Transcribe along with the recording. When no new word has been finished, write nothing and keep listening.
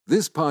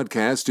This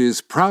podcast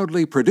is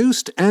proudly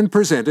produced and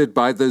presented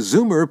by the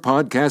Zoomer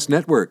Podcast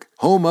Network,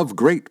 home of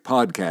great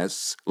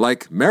podcasts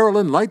like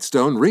Marilyn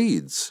Lightstone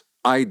Reads,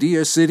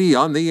 Idea City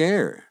on the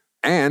Air,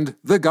 and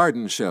The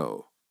Garden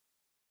Show.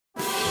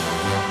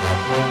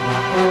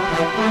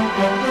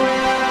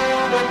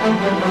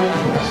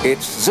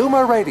 It's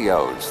Zoomer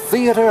Radio's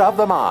Theater of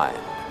the Mind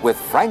with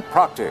Frank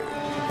Proctor.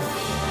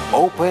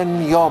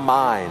 Open your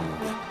mind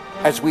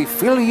as we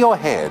fill your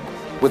head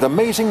with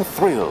amazing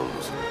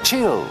thrills,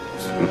 chills,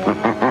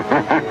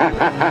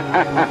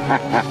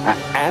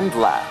 and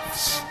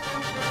laughs.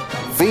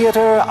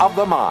 Theater of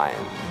the Mind.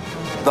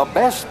 The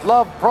best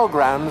love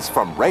programs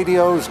from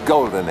radio's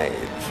golden age.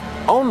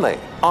 Only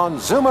on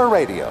Zoomer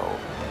Radio.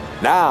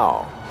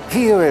 Now,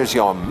 here is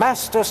your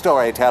master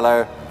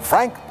storyteller,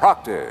 Frank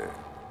Proctor.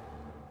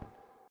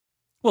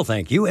 Well,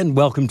 thank you, and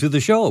welcome to the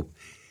show.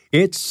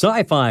 It's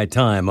sci-fi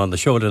time on the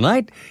show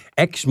tonight.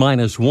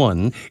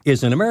 X-1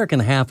 is an American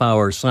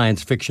half-hour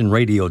science fiction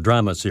radio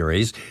drama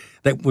series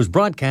that was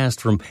broadcast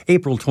from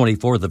April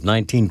 24th of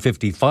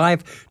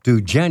 1955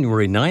 to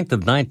January 9th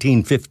of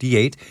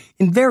 1958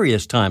 in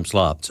various time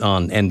slots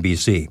on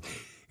NBC.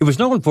 It was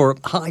known for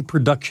high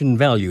production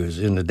values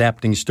in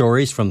adapting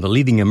stories from the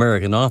leading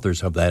American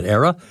authors of that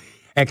era.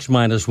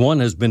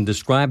 X-1 has been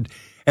described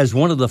as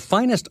one of the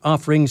finest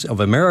offerings of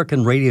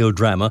American radio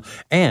drama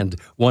and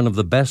one of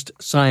the best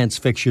science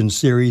fiction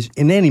series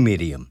in any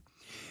medium.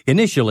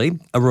 Initially,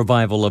 a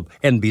revival of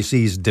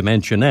NBC's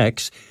Dimension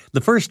X, the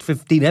first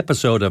 15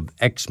 episodes of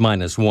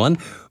X-1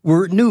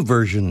 were new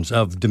versions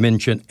of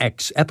Dimension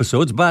X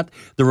episodes, but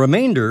the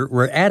remainder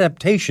were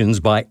adaptations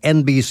by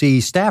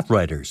NBC staff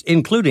writers,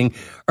 including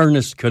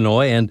Ernest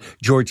Kinoy and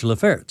George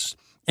Lefferts,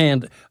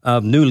 and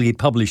of newly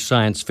published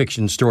science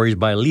fiction stories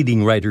by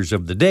leading writers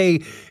of the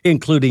day,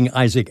 including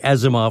Isaac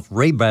Asimov,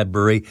 Ray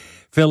Bradbury,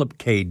 Philip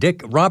K.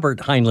 Dick, Robert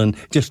Heinlein,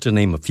 just to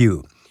name a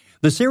few.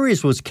 The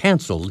series was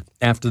canceled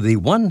after the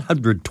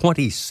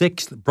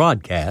 126th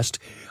broadcast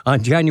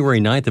on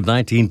January 9th of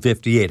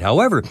 1958.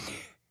 However,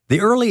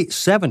 the early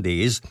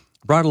 70s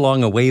brought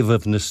along a wave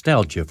of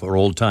nostalgia for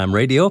old-time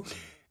radio,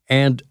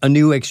 and a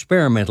new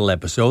experimental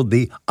episode,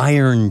 The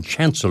Iron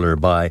Chancellor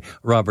by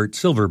Robert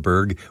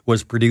Silverberg,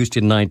 was produced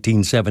in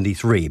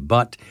 1973,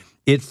 but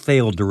it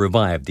failed to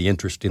revive the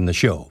interest in the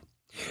show.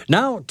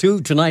 Now to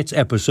tonight's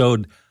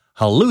episode,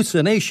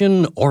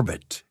 Hallucination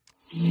Orbit.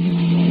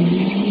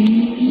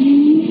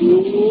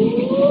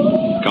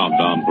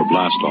 Countdown for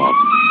blast off.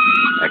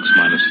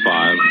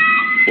 X-5,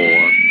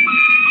 4,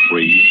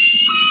 3,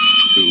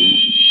 2,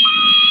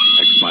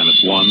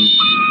 X-1,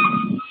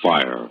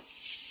 fire.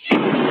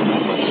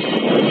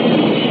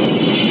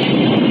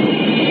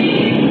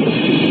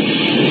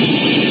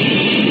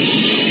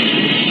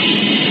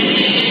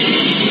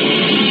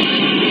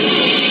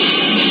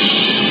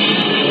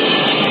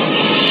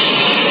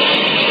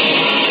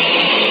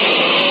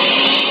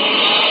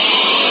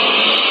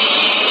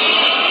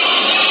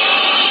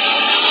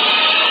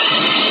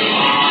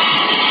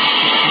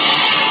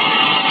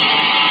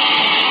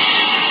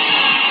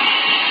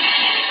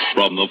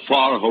 From the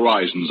far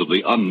horizons of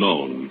the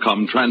unknown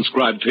come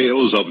transcribed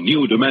tales of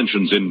new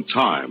dimensions in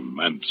time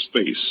and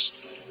space.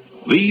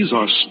 These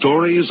are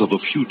stories of the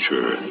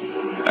future,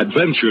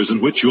 adventures in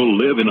which you'll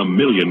live in a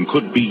million,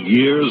 could be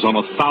years, on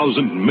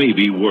 1,000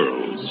 maybe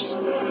worlds.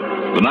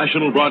 The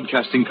National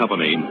Broadcasting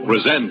Company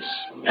presents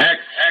X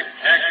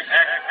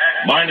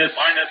minus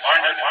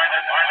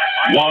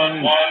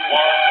 1.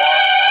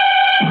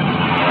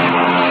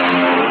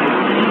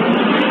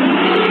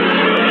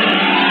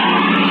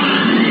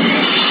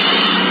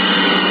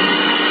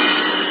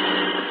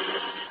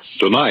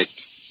 Tonight,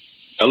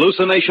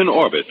 Hallucination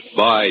Orbit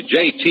by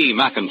J.T.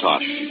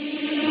 McIntosh.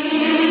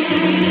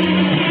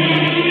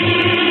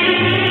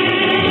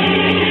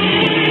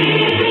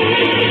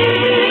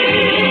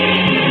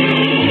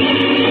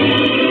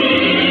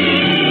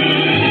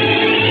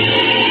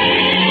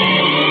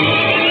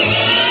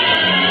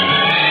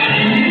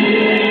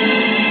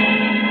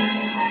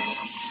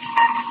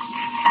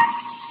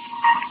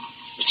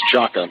 Mr.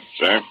 Chaka.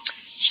 Sir?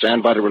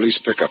 Stand by to release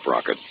pickup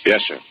rocket.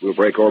 Yes, sir. We'll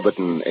break orbit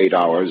in 8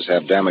 hours,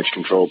 have damage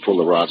control pull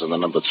the rods on the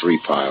number 3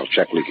 pile.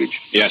 Check leakage.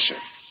 Yes, sir.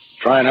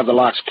 Try and have the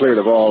locks cleared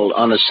of all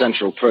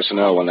unessential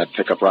personnel when that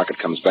pickup rocket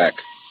comes back.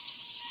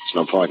 There's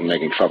no point in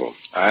making trouble.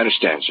 I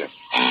understand, sir.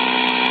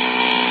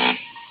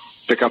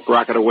 Pickup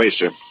rocket away,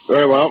 sir.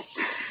 Very well.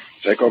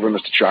 Take over,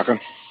 Mr. Chaka.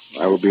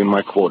 I will be in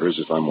my quarters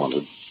if I'm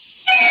wanted.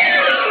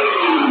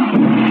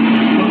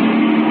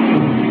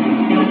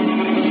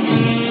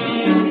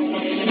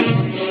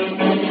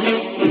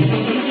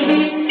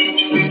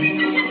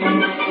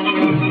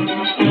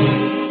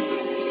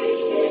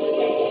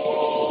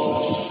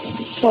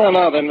 Well,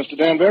 now then, Mr.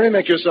 Danbury,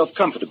 make yourself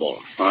comfortable.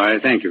 Why,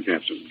 thank you,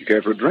 Captain. You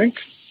care for a drink?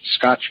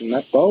 Scotch in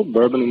that bulb,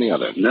 bourbon in the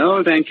other.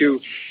 No, thank you.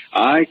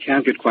 I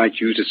can't get quite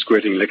used to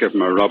squirting liquor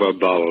from a rubber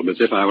bulb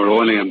as if I were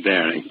oiling and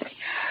daring.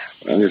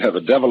 Well, you'd have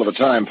a devil of a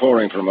time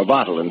pouring from a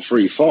bottle in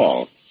free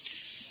fall.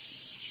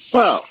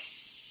 Well,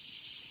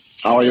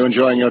 how are you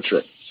enjoying your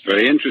trip? It's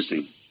very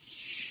interesting.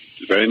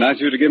 It's very nice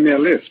of you to give me a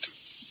lift.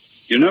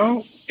 You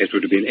know, It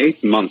would have been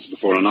 8 months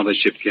before another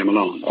ship came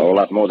along. Oh, a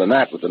lot more than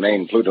that with the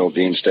main Pluto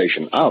beam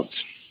station out.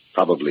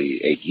 Probably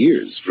 8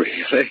 years.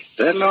 Really?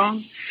 That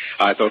long?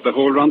 I thought the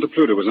whole run to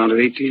Pluto was under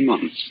 18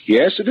 months.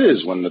 Yes, it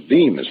is when the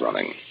beam is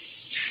running.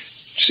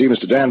 See,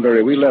 Mr.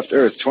 Danbury, we left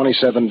Earth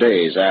 27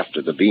 days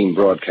after the beam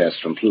broadcast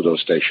from Pluto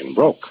station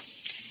broke.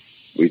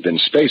 We've been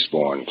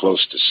spaceborne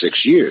close to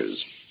 6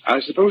 years.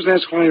 I suppose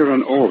that's why you're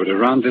on orbit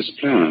around this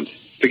planet,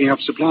 picking up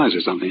supplies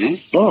or something,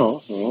 eh?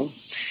 Oh.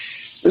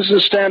 This is a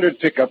standard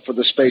pickup for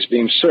the space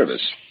beam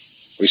service.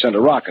 We sent a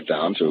rocket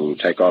down to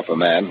take off a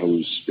man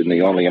who's been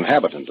the only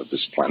inhabitant of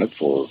this planet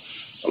for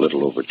a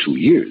little over 2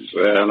 years.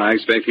 Well, I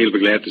expect he'll be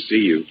glad to see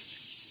you.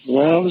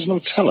 Well, there's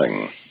no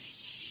telling.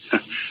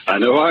 I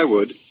know I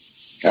would.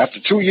 After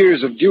 2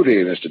 years of duty,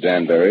 Mr.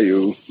 Danbury,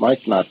 you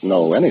might not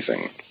know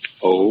anything.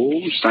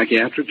 Oh,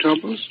 psychiatric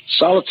troubles?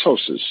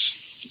 Solitosis.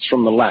 It's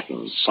from the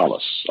Latin,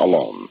 solace,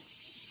 alone.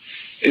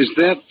 Is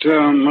that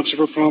much of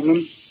a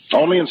problem?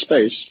 Only in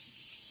space.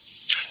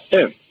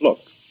 Here, look.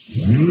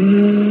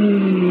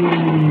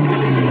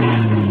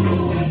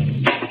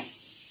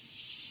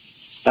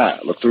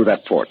 Look through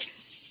that port.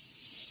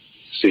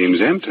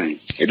 Seems empty.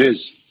 It is.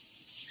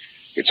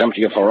 It's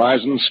empty of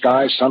horizon,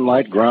 sky,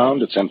 sunlight,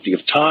 ground. It's empty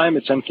of time.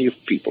 It's empty of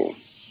people.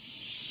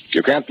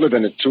 You can't live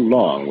in it too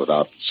long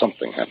without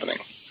something happening.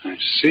 I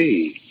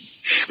see.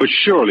 But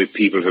surely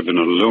people have been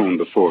alone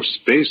before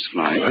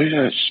spaceflight. Oh,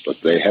 yes, but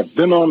they have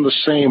been on the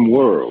same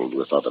world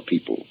with other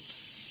people.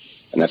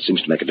 And that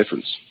seems to make a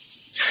difference.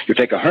 You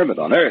take a hermit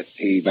on Earth,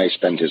 he may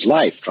spend his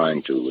life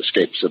trying to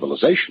escape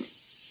civilization.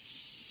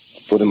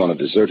 Put him on a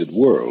deserted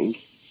world,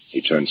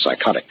 he turns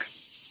psychotic.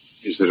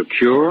 Is there a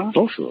cure?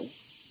 Oh, sure.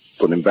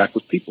 Put him back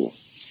with people.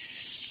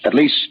 At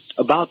least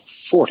about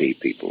 40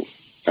 people.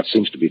 That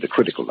seems to be the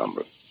critical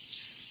number.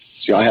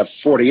 See, I have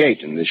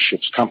 48 in this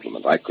ship's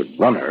complement. I could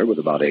run her with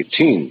about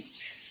 18.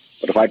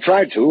 But if I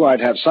tried to,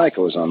 I'd have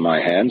psychos on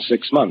my hands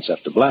 6 months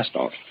after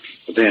blast-off.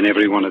 But then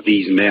every one of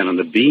these men on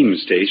the beam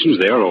stations,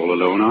 they're all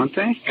alone, aren't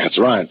they? That's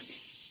right.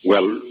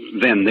 Well,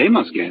 then they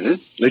must get it.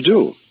 They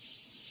do.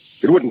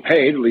 It wouldn't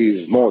pay to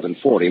leave more than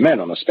 40 men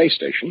on a space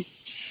station.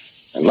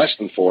 And less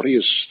than 40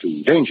 is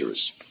too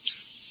dangerous.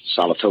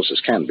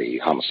 Solitosis can be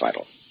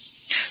homicidal.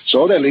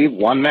 So they leave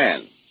one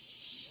man.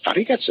 Now,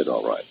 he gets it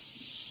all right.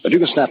 But you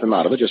can snap him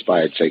out of it just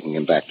by taking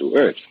him back to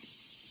Earth.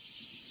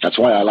 That's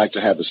why I like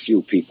to have as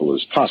few people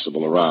as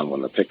possible around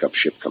when the pickup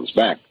ship comes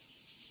back.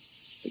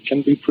 It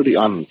can be pretty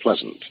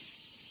unpleasant.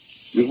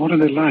 Well, what are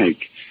they like?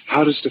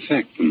 How does it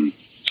affect them?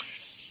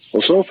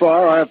 Well, so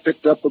far I have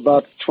picked up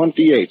about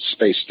 28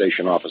 space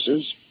station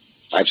officers.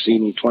 I've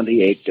seen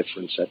 28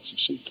 different sets of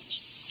symptoms.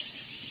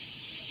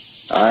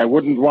 I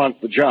wouldn't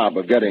want the job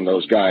of getting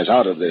those guys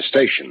out of their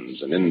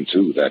stations and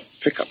into that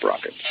pickup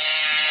rocket.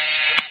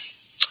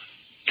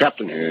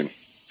 Captain here.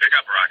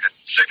 Pickup rocket.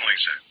 Signaling,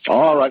 sir.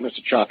 All right,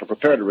 Mr. Chalker.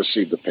 Prepare to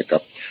receive the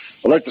pickup.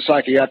 Alert the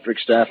psychiatric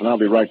staff, and I'll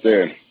be right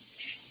there.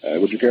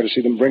 Would you care to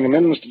see them bring him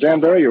in, Mr.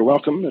 Danbury? You're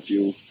welcome if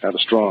you have a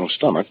strong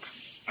stomach.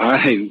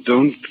 I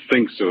don't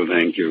think so,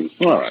 thank you.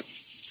 All right.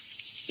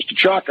 Mr.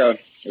 Chalker,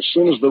 as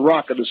soon as the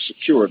rocket is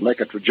secured,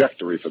 make a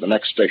trajectory for the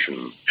next station.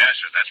 Yes,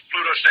 sir. That's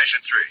Pluto Station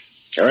 3.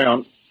 Carry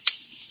on.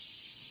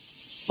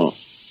 Oh.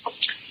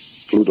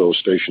 Pluto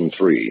Station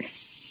 3.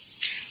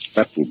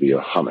 That will be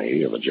a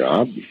hummy of a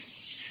job.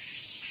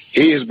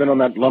 He has been on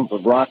that lump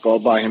of rock all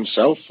by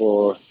himself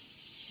for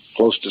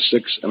close to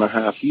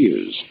 6.5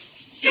 years.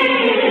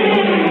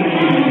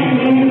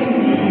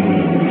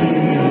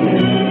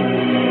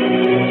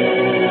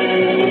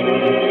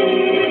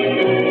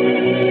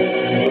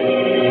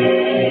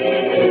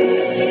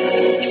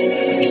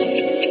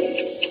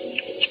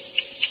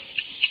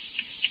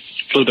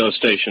 Pluto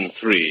Station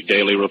 3,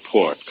 Daily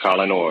Report,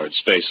 Colin Ord,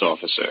 Space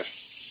Officer.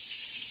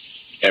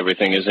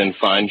 Everything is in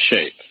fine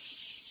shape.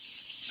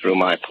 Through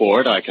my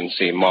port, I can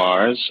see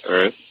Mars,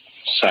 Earth,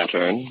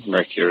 Saturn,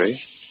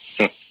 Mercury.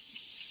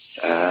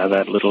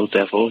 That little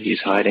devil,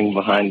 he's hiding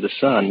behind the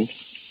sun.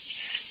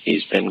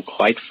 He's been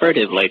quite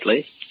furtive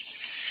lately.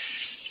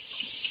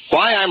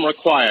 Why I'm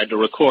required to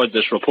record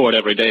this report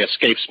every day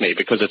escapes me,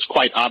 because it's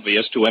quite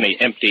obvious to any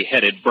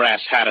empty-headed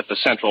brass hat at the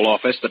central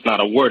office that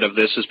not a word of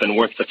this has been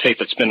worth the tape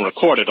it's been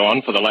recorded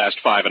on for the last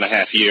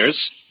 5.5 years.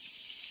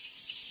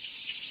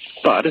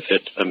 But if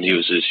it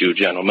amuses you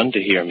gentlemen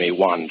to hear me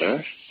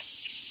wander,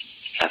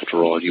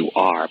 after all, you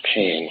are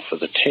paying for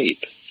the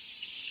tape.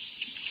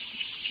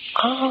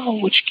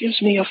 Which gives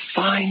me a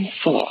fine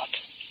thought.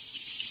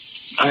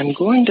 I'm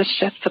going to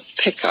set the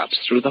pickups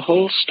through the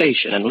whole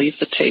station and leave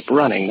the tape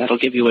running. That'll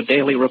give you a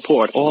daily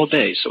report all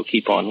day, so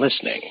keep on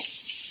listening.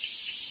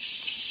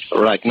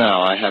 Right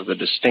now, I have the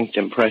distinct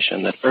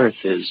impression that Earth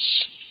is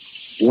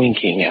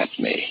winking at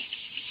me.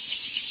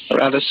 A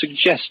rather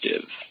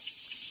suggestive,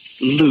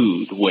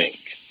 lewd wink.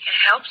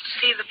 It helps to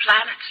see the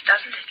planets,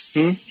 doesn't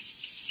it?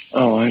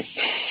 Oh,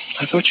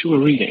 I thought you were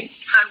reading.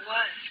 I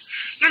was.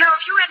 You know,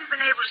 if you hadn't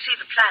been able to see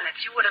the planets,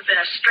 you would have been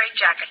a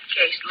straitjacket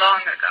case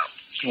long ago.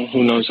 Well,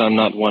 who knows I'm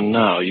not one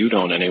now? You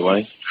don't,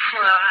 anyway.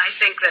 Well, I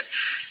think that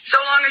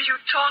so long as you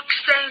talk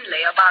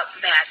sanely about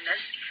madness,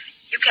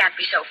 you can't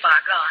be so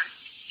far gone.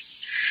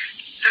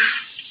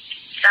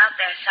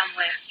 there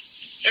somewhere,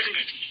 isn't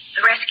it?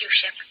 The rescue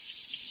ship.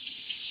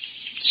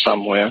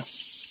 Somewhere.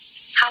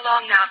 How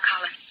long now,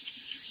 Colin?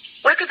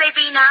 Where could they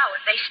be now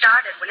if they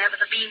started whenever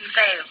the beam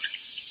failed?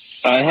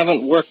 I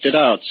haven't worked it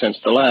out since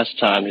the last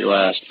time you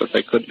asked, but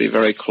they could be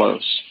very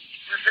close.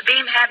 If the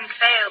beam hadn't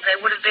failed,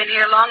 they would have been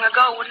here long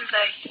ago, wouldn't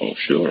they? Oh,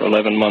 sure.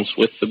 11 months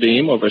with the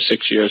beam, over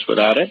 6 years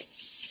without it.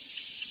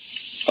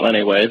 Well,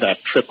 anyway,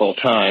 that triple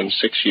times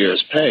 6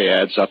 years' pay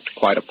adds up to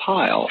quite a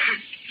pile.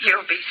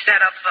 You'll be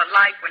set up for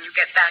life when you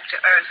get back to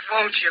Earth,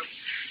 won't you?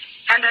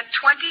 And at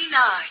 29.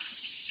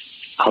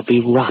 I'll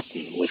be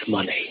rotten with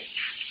money.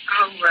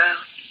 Oh, well.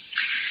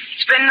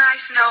 It's been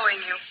nice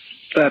knowing you.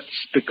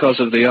 That's because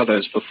of the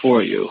others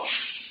before you.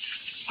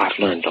 I've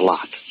learned a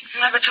lot.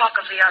 Never talk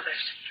of the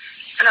others.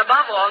 And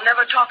above all,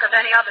 never talk of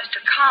any others to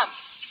come.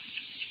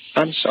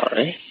 I'm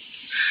sorry.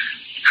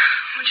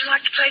 Would you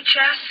like to play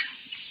chess?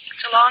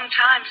 It's a long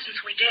time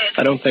since we did.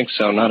 I don't think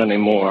so, not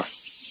anymore.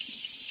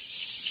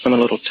 I'm a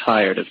little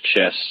tired of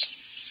chess.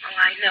 Oh,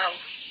 I know.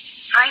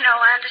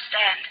 I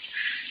understand.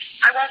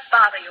 I won't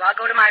bother you. I'll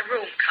go to my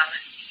room,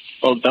 Colin.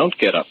 Well, don't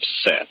get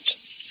upset.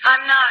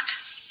 I'm not.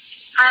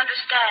 I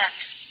understand.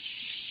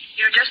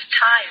 You're just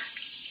tired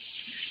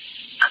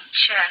of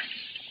chess.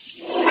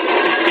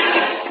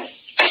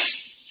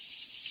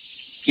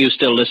 You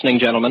still listening,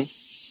 gentlemen?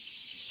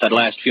 That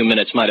last few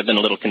minutes might have been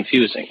a little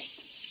confusing.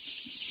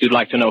 You'd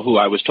like to know who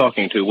I was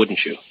talking to,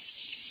 wouldn't you?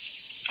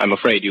 I'm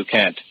afraid you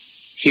can't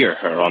hear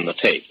her on the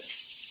tape.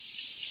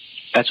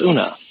 That's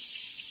Una.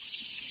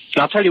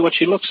 And I'll tell you what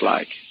she looks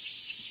like.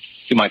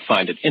 You might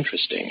find it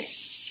interesting.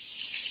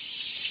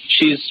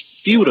 She's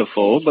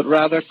beautiful, but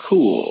rather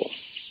cool.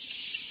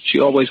 She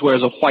always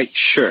wears a white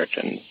shirt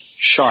and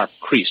sharp,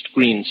 creased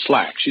green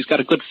slacks. She's got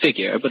a good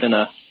figure, but in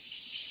a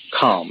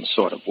calm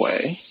sort of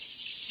way.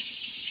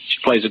 She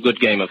plays a good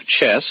game of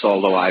chess,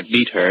 although I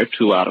beat her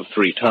 2 out of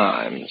 3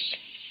 times.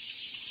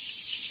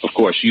 Of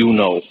course, you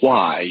know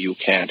why you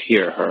can't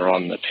hear her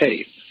on the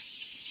tape.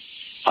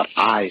 But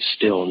I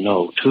still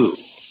know, too.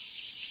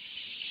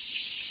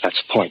 That's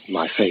a point in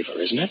my favor,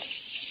 isn't it?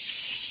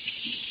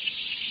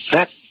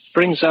 That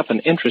brings up an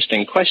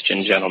interesting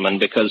question, gentlemen,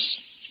 because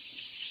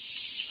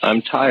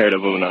I'm tired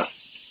of Una.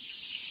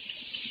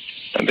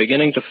 I'm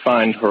beginning to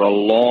find her a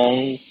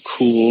long,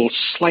 cool,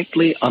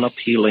 slightly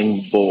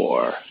unappealing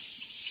bore.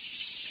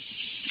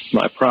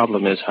 My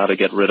problem is how to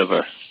get rid of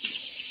her.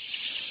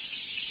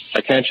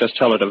 I can't just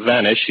tell her to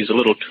vanish. She's a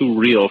little too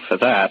real for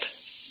that.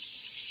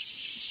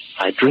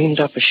 I dreamed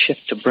up a ship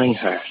to bring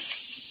her.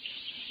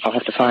 I'll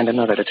have to find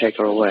another to take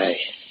her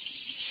away.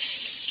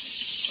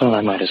 Well,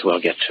 I might as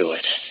well get to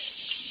it.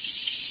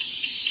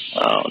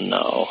 Oh,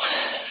 no.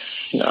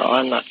 No,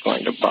 I'm not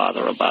going to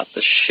bother about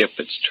the ship.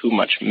 It's too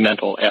much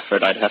mental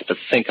effort. I'd have to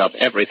think up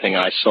everything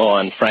I saw,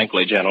 and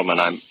frankly, gentlemen,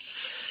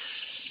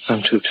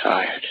 I'm too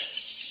tired.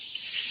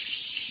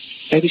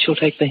 Maybe she'll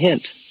take the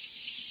hint.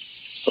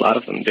 A lot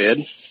of them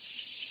did.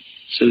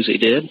 Susie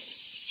did.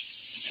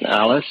 And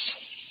Alice.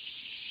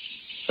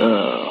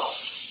 Oh,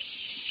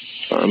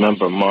 I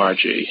remember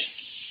Margie.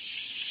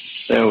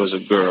 There was a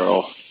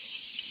girl.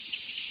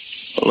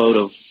 A load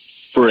of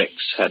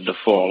bricks had to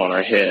fall on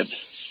her head.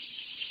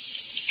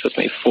 Took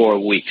me 4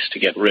 weeks to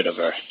get rid of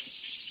her.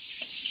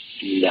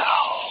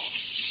 Now,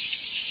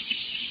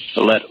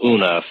 let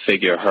Una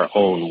figure her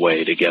own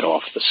way to get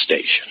off the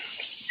station.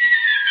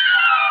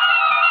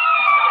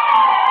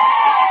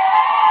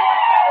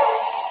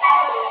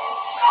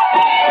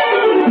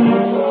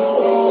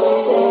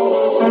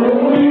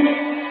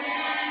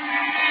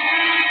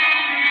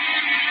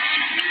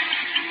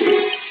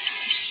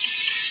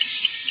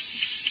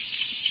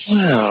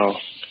 Well,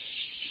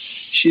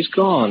 she's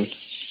gone.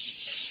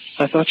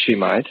 I thought she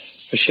might.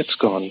 The ship's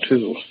gone,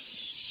 too.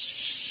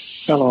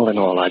 Well, all in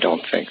all, I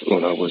don't think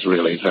Una was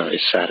really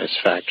very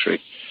satisfactory.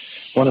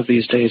 One of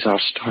these days I'll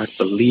start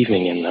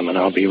believing in them and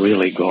I'll be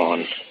really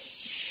gone.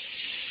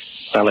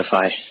 Well, if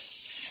I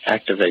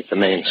activate the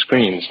main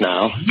screens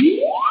now,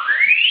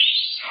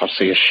 I'll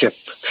see a ship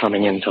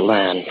coming in to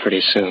land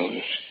pretty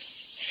soon.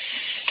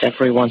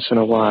 Every once in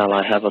a while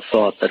I have a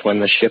thought that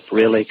when the ship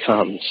really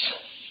comes,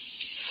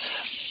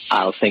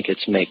 I'll think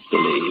it's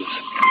make-believe.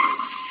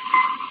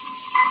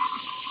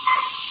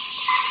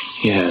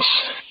 Yes,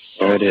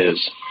 there it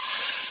is.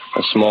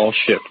 A small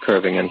ship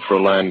curving in for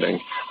a landing.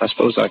 I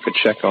suppose I could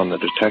check on the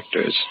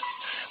detectors.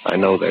 I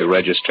know they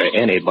register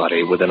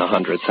anybody within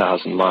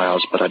 100,000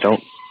 miles, but I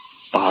don't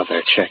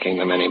bother checking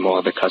them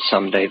anymore because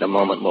someday the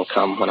moment will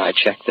come when I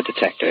check the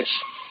detectors.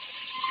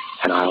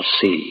 And I'll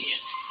see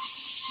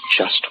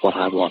just what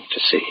I want to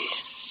see.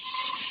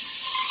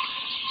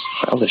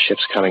 Well, the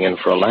ship's coming in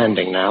for a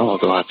landing now. I'll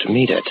go out to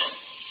meet it.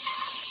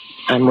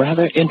 I'm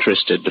rather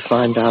interested to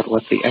find out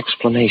what the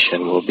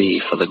explanation will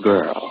be for the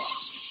girl.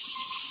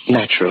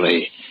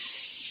 Naturally,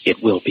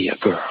 it will be a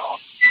girl.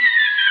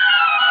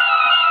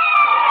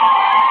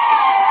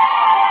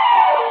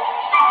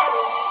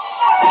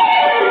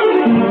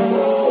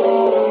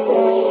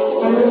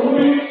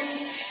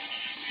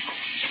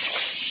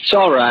 It's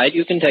all right.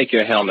 You can take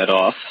your helmet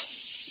off.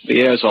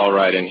 The air's all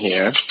right in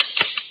here.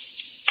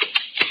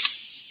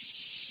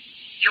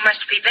 You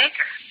must be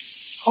Baker.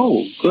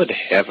 Oh, good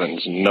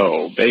heavens,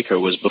 no. Baker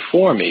was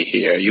before me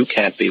here. You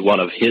can't be one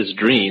of his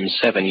dreams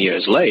 7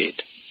 years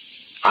late.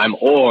 I'm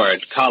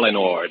Ord, Colin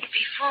Ord.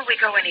 Before we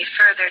go any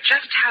further,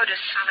 just how does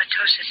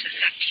solitosis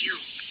affect you?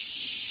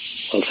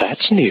 Well,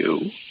 that's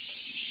new.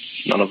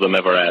 None of them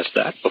ever asked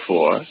that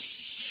before.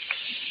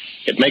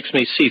 It makes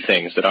me see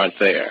things that aren't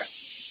there.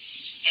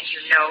 And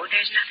you know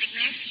there's nothing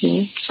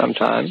there?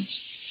 Sometimes.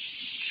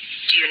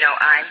 Do you know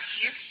I'm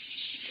here?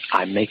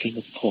 I'm making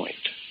a point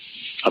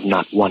of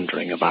not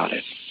wondering about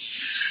it.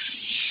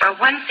 Well,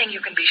 one thing you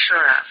can be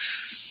sure of.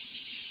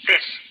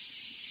 This.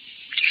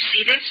 Do you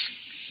see this?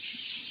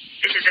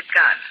 This is a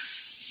gun.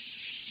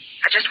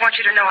 I just want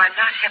you to know I'm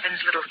not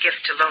heaven's little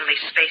gift to lonely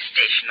space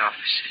station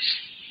officers.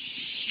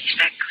 Is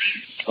that clear?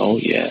 Oh,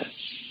 yes.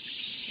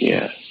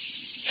 Yes.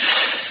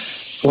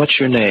 What's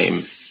your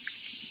name?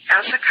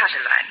 Elsa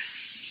Cotterline.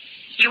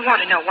 You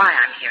want to know why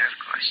I'm here, of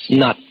course.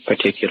 Not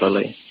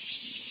particularly.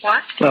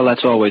 What? Well,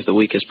 that's always the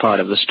weakest part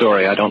of the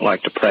story. I don't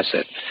like to press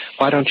it.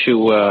 Why don't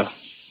you,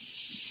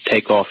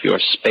 take off your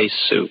space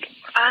suit?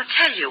 I'll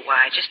tell you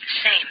why, just the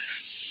same.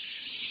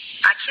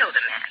 I killed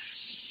a man.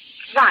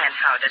 Why and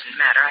how doesn't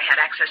matter. I had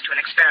access to an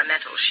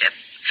experimental ship.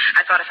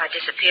 I thought if I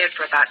disappeared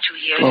for about 2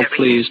 years... Oh,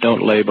 please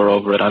don't labor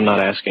over it. I'm not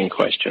asking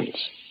questions.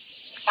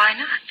 Why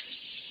not?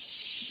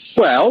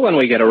 Well, when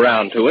we get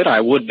around to it,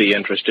 I would be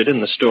interested in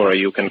the story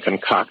you can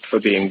concoct for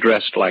being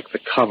dressed like the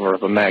cover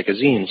of a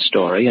magazine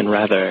story in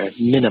rather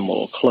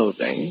minimal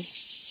clothing.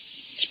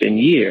 It's been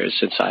years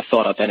since I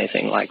thought up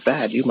anything like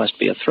that. You must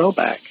be a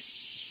throwback.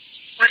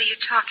 What are you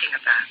talking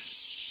about?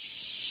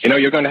 You know,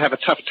 you're going to have a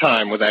tough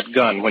time with that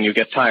gun when you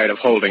get tired of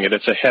holding it.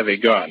 It's a heavy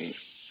gun.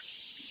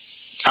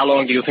 How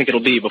long do you think it'll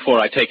be before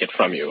I take it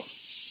from you?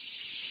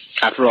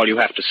 After all, you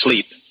have to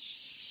sleep.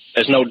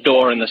 There's no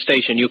door in the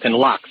station you can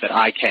lock that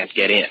I can't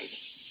get in.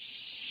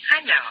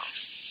 I know.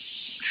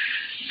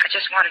 I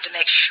just wanted to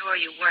make sure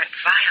you weren't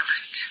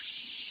violent.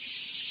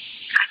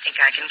 I think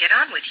I can get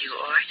on with you,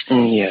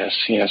 Ord.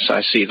 Yes,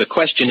 I see. The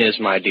question is,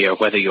 my dear,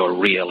 whether you're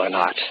real or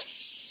not.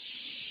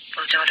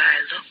 Well, don't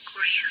I look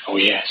real? Oh,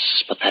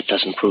 yes, but that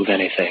doesn't prove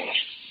anything.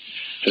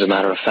 As a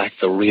matter of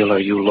fact, the realer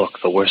you look,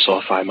 the worse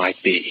off I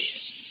might be.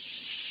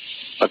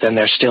 But then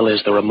there still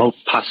is the remote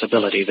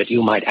possibility that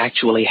you might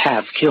actually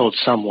have killed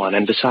someone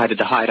and decided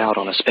to hide out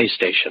on a space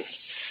station.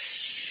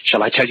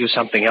 Shall I tell you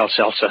something else,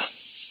 Elsa?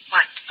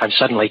 What? I'm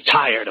suddenly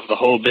tired of the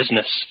whole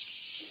business.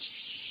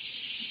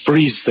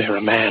 Breathes there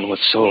a man with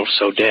soul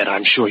so dead,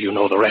 I'm sure you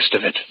know the rest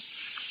of it.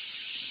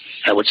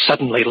 I would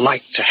suddenly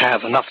like to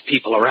have enough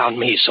people around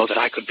me so that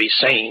I could be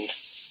sane.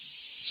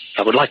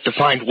 I would like to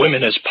find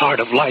women as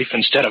part of life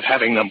instead of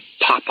having them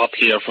pop up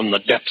here from the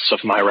depths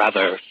of my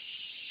rather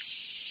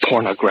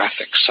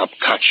pornographic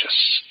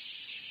subconscious.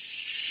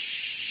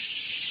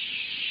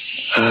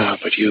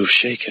 But you've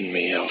shaken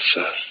me,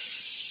 Elsa.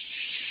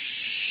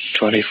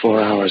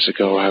 24 hours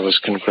ago, I was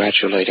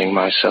congratulating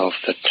myself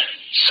that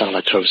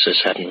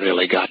solitosis hadn't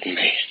really gotten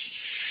me.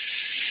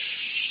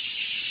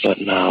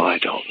 But now I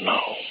don't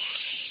know.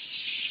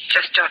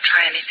 Just don't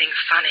try anything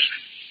funny,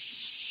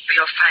 or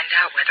you'll find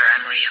out whether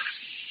I'm real.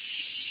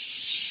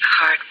 The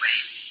hard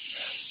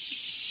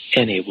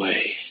way. Any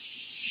way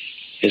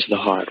is the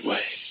hard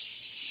way.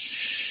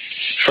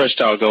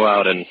 First, I'll go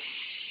out and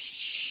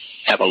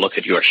have a look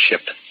at your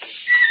ship.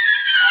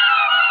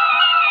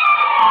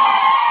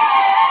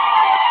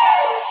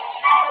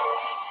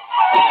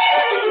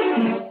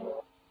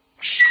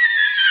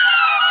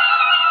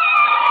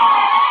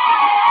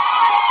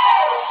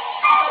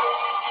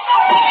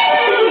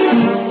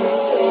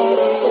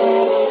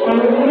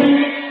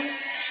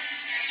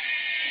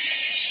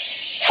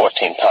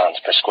 £14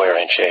 per square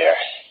inch air.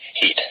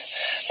 Heat.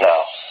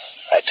 Now,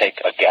 I take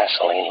a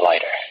gasoline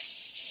lighter.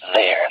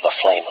 There, the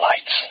flame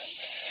lights.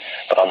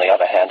 But on the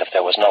other hand, if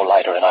there was no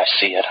lighter and I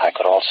see it, I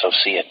could also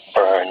see it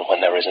burn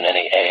when there isn't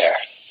any air.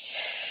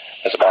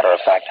 As a matter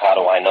of fact, how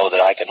do I know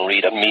that I can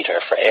read a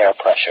meter for air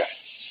pressure?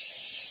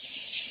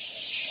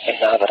 And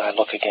now that I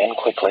look again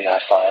quickly,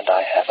 I find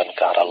I haven't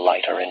got a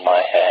lighter in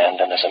my hand,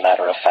 and as a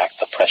matter of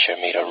fact, the pressure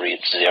meter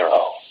reads 0.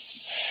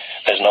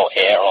 There's no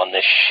air on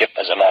this ship.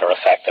 As a matter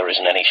of fact, there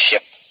isn't any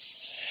ship.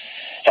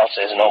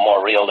 Elsa is no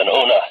more real than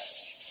Una.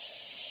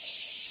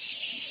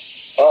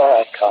 All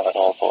right, Colin,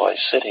 old boy,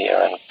 sit here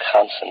and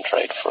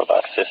concentrate for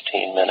about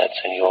 15 minutes,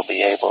 and you'll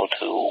be able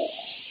to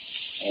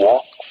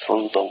walk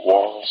through the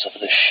walls of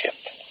the ship.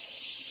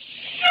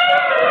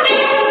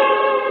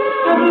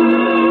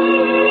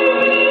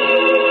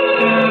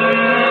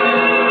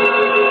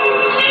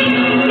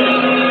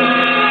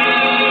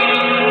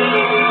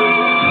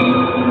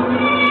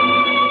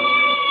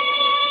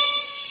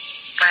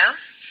 Well,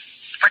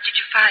 what did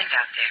you find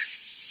out there?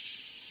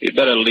 You'd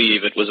better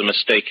leave. It was a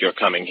mistake your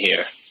coming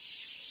here.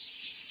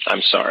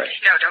 I'm sorry.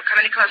 No, don't come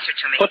any closer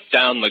to me. Put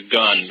down the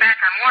gun. Keep back.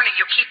 I'm warning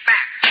you. Keep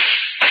back.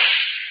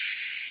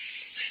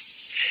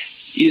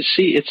 You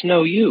see, it's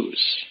no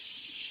use.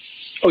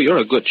 Oh, you're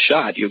a good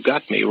shot. You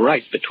got me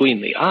right between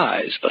the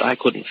eyes, but I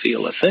couldn't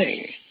feel a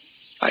thing.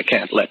 I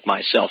can't let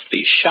myself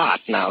be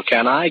shot now,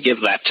 can I? Give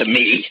that to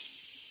me.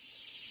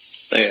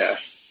 There.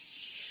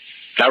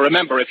 Now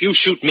remember, if you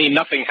shoot me,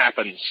 nothing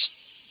happens.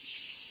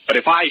 But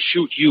if I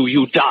shoot you,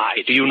 you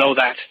die. Do you know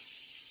that?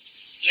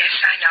 Yes,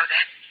 I know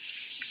that.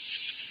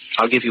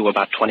 I'll give you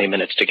about 20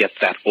 minutes to get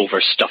that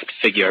overstuffed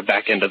figure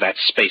back into that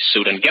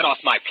spacesuit and get off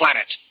my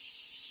planet.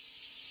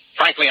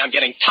 Frankly, I'm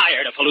getting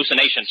tired of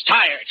hallucinations.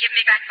 Tired. Give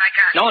me back my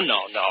gun.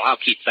 No. I'll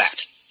keep that.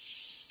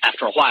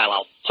 After a while,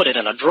 I'll put it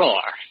in a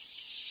drawer.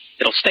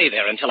 It'll stay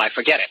there until I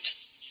forget it.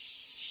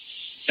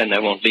 Then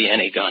there won't be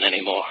any gun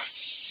anymore.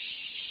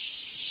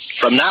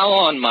 From now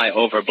on, my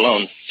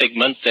overblown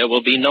figment, there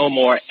will be no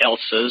more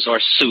Elsas or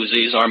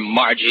Susies or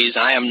Margies.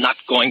 I am not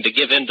going to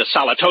give in to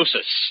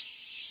solitosis.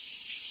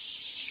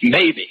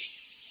 Maybe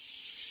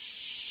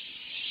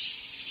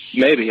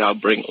I'll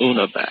bring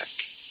Una back.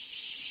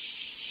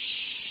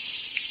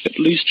 At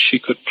least she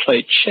could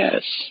play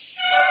chess.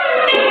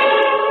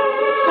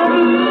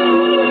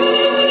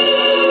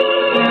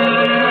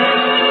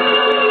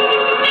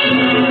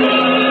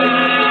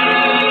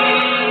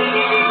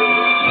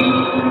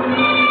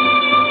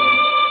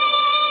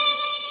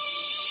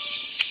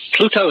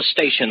 Pluto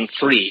Station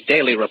 3,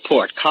 Daily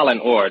Report, Colin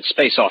Ord,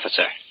 Space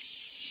Officer.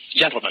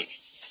 Gentlemen,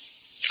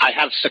 I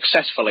have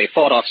successfully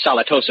fought off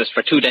solitosis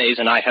for 2 days,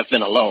 and I have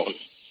been alone.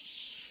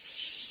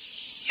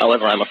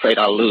 However, I'm afraid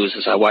I'll lose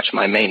as I watch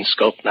my main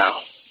scope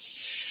now.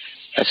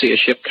 I see a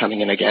ship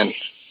coming in again.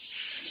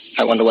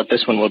 I wonder what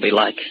this one will be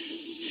like.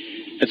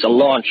 It's a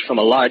launch from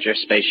a larger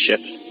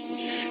spaceship.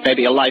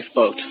 Maybe a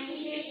lifeboat.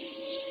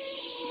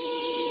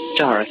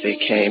 Dorothy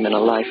came in a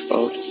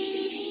lifeboat.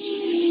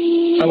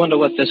 I wonder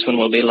what this one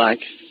will be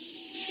like.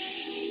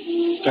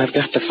 I've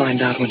got to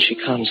find out when she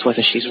comes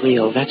whether she's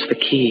real. That's the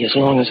key, as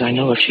long as I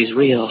know if she's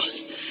real.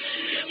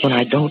 When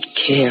I don't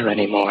care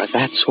anymore,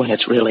 that's when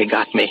it's really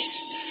got me.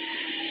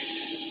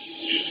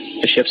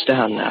 The ship's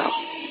down now.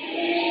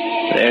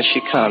 There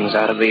she comes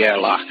out of the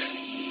airlock.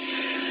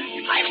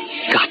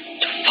 I've got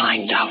to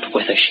find out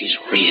whether she's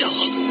real.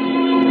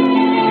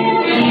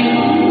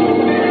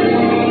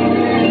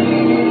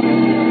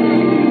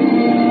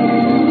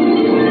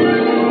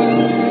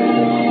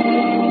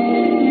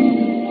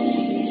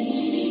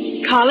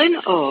 Colin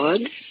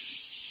Ord.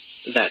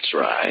 That's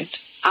right.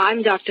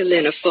 I'm Dr.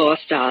 Lynn of Four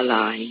Star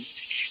Line.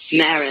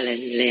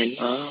 Marilyn Lynn.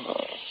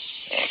 Oh,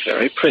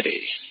 very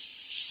pretty.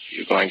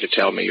 You going to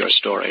tell me your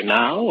story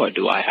now, or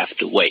do I have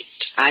to wait?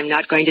 I'm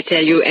not going to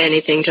tell you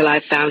anything till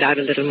I've found out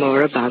a little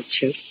more about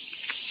you.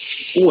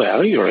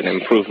 Well, you're an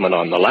improvement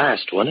on the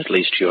last one. At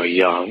least you're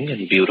young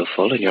and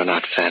beautiful, and you're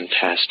not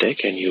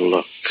fantastic, and you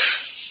look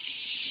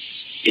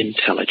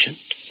intelligent.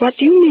 What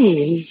do you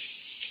mean?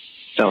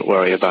 Don't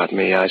worry about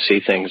me. I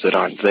see things that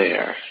aren't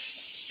there,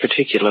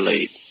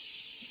 particularly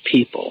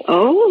people.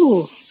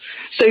 Oh,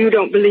 so you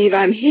don't believe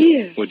I'm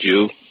here? Would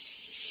you,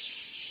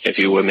 if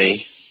you were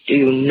me? Do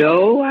you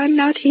know I'm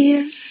not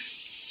here?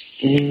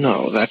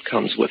 No, that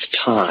comes with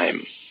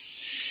time.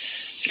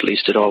 At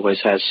least it always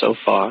has so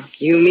far.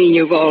 You mean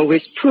you've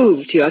always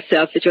proved to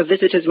yourself that your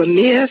visitors were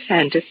mere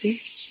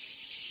fantasy?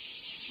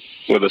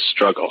 With a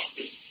struggle.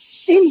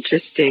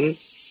 Interesting.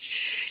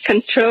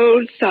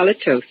 Controlled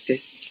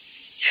solitosis.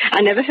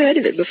 I never heard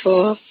of it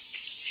before.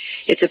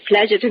 It's a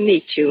pleasure to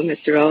meet you,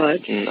 Mr.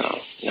 Ord.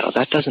 No,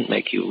 that doesn't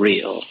make you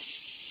real.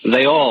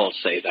 They all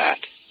say that.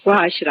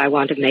 Why should I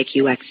want to make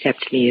you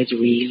accept me as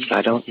real?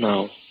 I don't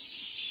know.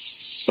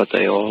 But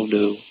they all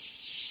do.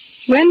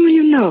 When will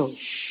you know?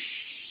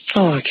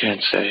 Oh, I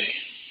can't say.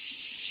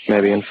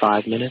 Maybe in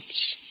 5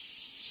 minutes.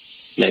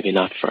 Maybe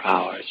not for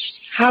hours.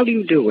 How do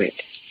you do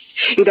it?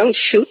 You don't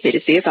shoot me to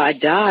see if I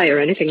die or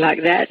anything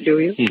like that, do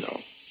you? No,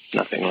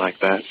 nothing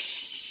like that.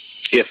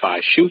 If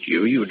I shoot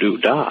you, you do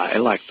die,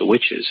 like the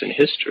witches in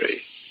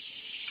history.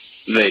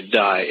 They'd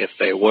die if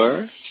they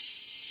were,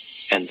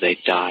 and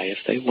they'd die if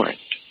they weren't.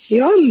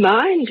 Your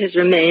mind has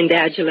remained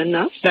agile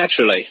enough.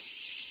 Naturally.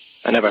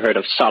 I never heard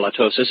of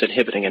solitosis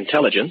inhibiting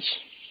intelligence.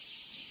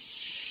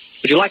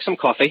 Would you like some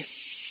coffee?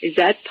 Is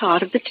that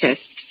part of the test?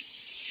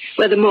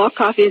 Whether more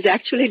coffee is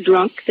actually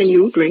drunk than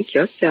you drink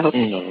yourself?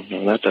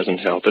 No, that doesn't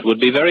help. It would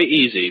be very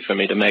easy for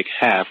me to make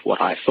half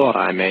what I thought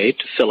I made,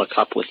 to fill a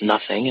cup with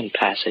nothing and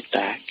pass it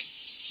back.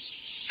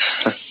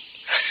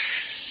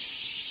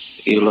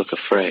 You look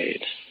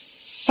afraid.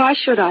 Why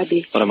should I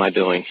be? What am I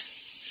doing?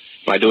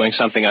 Am I doing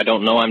something I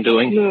don't know I'm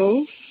doing?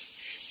 No.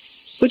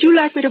 Would you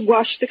like me to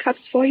wash the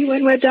cups for you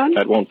when we're done?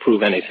 That won't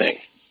prove anything.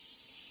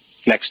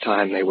 Next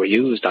time they were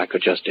used, I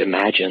could just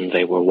imagine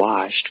they were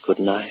washed,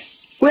 couldn't I?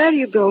 Where are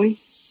you going?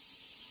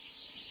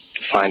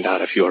 To find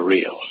out if you're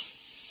real.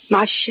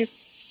 My ship.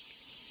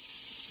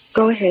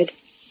 Go ahead.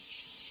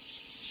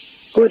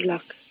 Good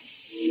luck.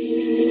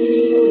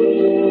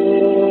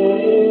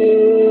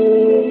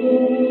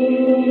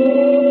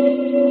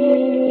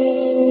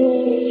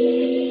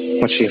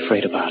 What's she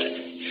afraid about?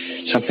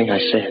 Something I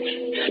said.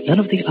 None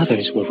of the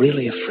others were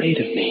really afraid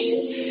of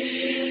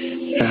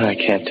me. I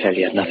can't tell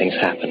you. Nothing's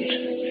happened.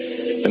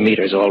 The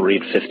meters all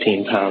read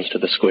 15 pounds to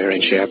the square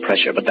inch air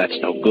pressure, but that's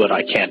no good.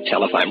 I can't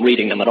tell if I'm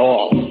reading them at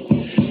all.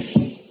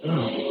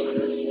 Oh.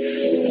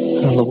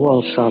 Well, the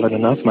wall's solid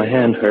enough. My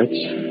hand hurts.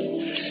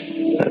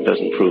 That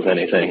doesn't prove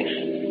anything.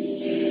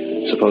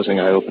 Supposing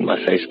I open my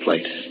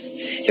faceplate.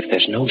 If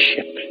there's no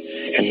ship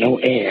and no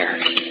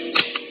air...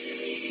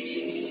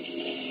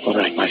 All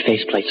right, my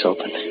faceplate's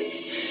open.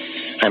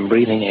 I'm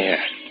breathing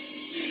air.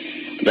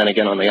 But then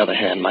again, on the other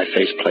hand, my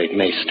faceplate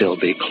may still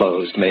be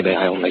closed. Maybe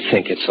I only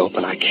think it's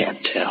open. I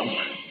can't tell.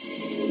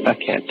 I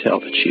can't tell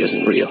that she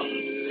isn't real.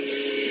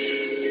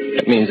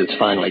 It means it's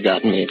finally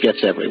gotten me. It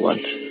gets everyone.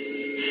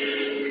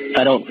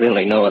 I don't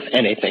really know if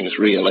anything's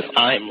real, if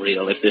I'm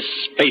real, if this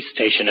space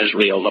station is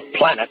real, the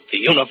planet, the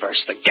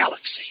universe, the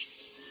galaxy.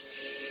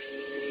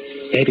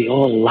 Maybe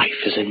all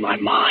life is in my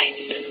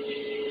mind.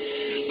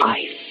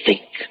 I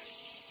think.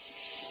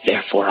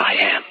 Therefore I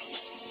am.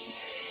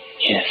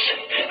 Yes,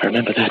 I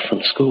remember that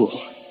from school.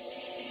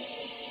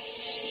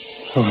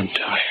 Oh, I'm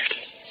tired.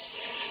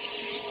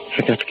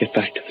 I've got to get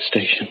back to the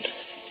station.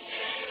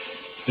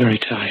 Very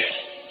tired.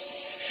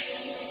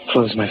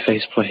 Close my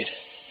faceplate,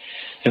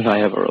 if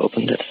I ever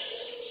opened it.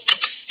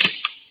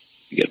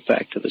 Get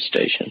back to the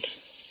station.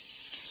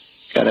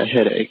 Got a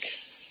headache.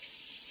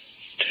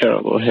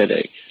 Terrible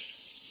headache.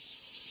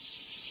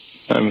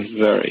 I'm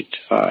very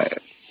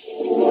tired.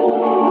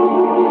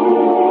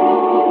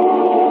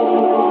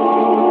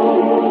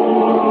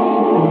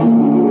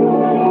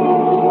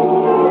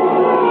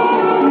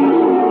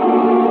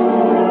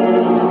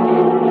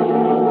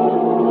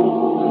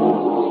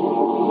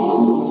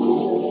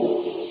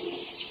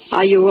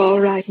 Are you all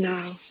right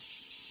now?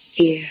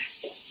 Here,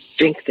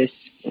 drink this.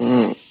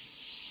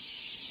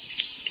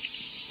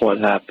 What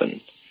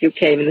happened? You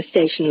came in the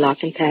station lock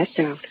and passed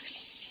out.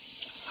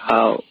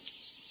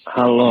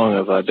 How long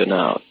have I been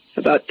out?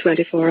 About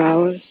 24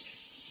 hours.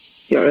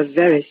 You're a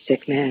very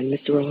sick man,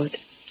 Mr. Ord.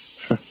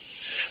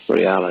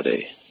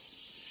 Reality.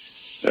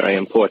 Very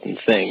important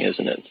thing,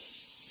 isn't it?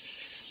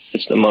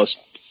 It's the most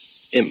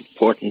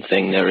important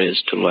thing there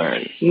is to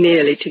learn.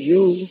 Merely to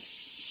you.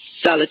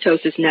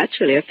 Solitosis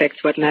naturally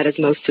affects what matters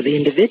most to the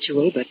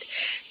individual, but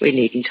we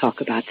needn't talk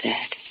about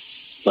that.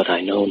 But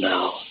I know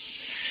now.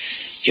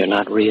 You're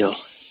not real.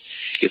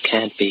 You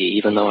can't be,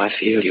 even though I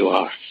feel you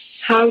are.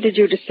 How did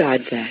you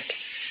decide that?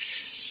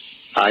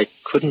 I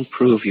couldn't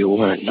prove you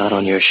weren't, not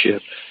on your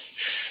ship.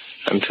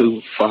 I'm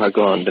too far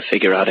gone to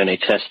figure out any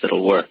test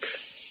that'll work.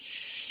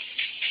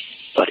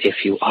 But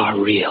if you are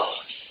real,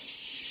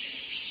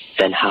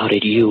 then how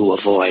did you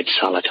avoid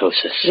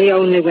solitosis? The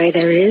only way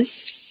there is.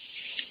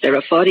 There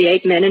are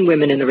 48 men and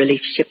women in the relief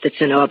ship that's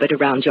in orbit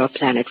around your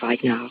planet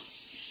right now.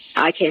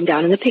 I came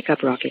down in the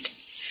pickup rocket.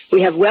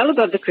 We have well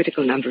above the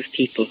critical number of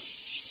people.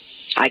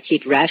 I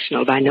keep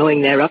rational by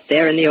knowing they're up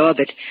there in the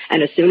orbit,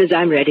 and as soon as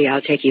I'm ready,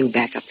 I'll take you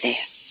back up there.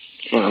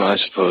 Well, I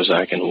suppose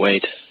I can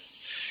wait.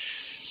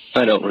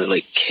 I don't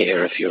really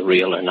care if you're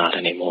real or not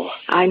anymore.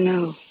 I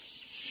know.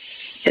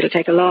 It'll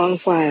take a long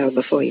while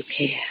before you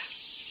care.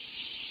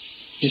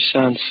 You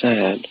sound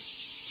sad.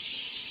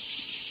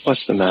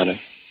 What's the matter?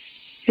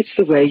 It's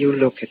the way you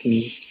look at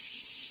me.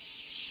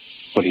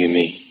 What do you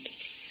mean?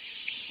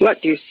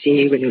 What do you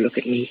see when you look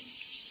at me?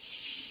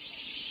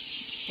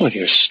 Well,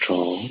 you're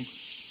strong.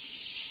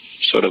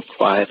 Sort of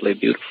quietly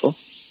beautiful.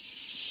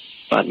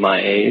 About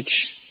my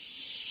age.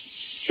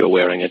 You're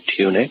wearing a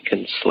tunic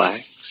and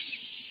slacks.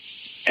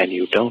 And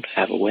you don't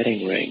have a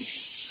wedding ring.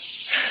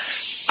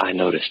 I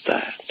noticed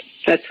that.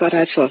 That's what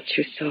I thought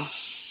you saw.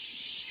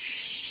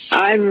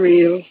 I'm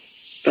real,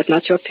 but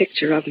not your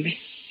picture of me.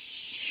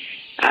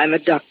 I'm a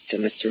doctor,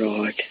 Mr.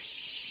 Ord.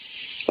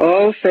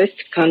 All first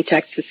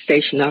contacts with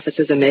station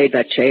officers are made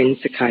by trained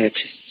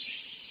psychiatrists.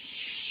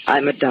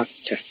 I'm a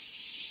doctor.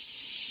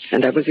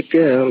 And I was a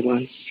girl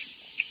once.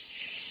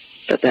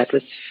 But that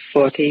was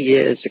 40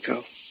 years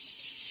ago.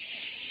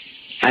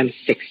 I'm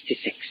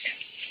 66.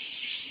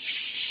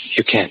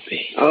 You can't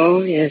be.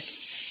 Oh, yes.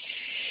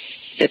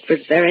 It was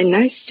very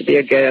nice to be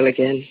a girl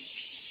again.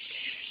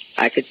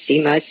 I could see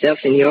myself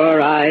in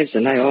your eyes,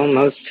 and I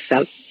almost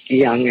felt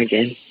young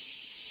again.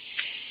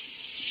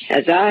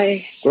 As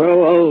I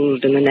grow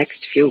old in the next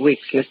few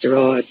weeks, Mr.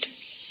 Ord,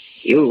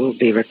 you will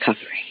be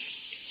recovering.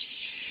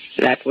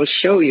 That will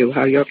show you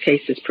how your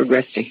case is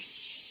progressing.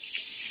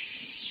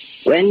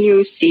 When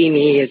you see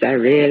me as I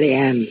really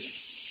am,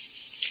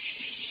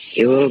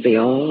 you will be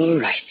all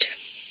right.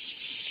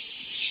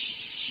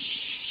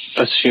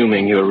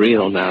 Assuming you're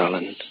real,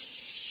 Marilyn,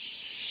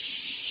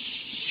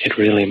 it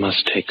really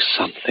must take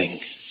something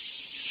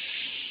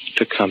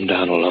to come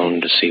down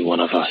alone to see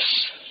one of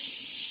us.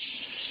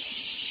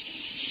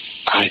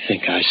 I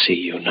think I see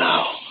you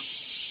now,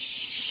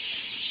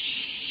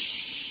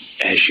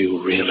 as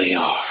you really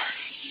are.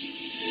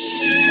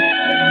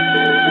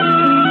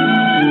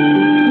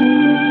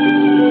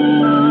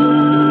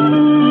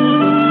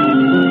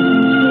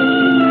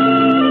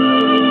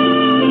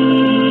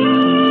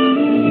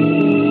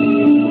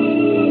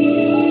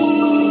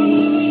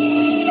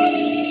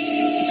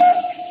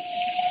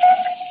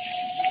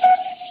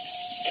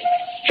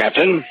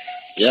 Captain?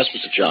 Yes,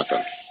 Mr.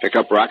 Chalker.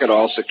 Pickup rocket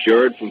all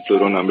secured from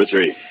Pluto number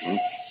 3.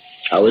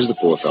 How is the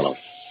poor fellow?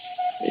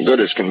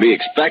 Good as can be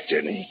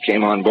expected. He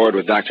came on board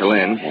with Dr.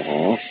 Lynn.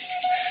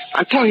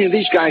 I'm telling you,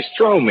 these guys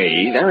throw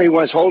me. There he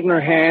was, holding her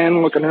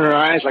hand, looking in her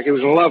eyes like he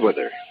was in love with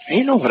her. And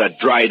you know what a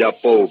dried-up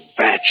old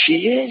bat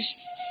she is?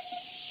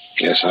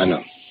 Yes, I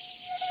know.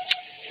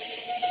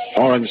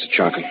 All right, Mr.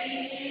 Chaka.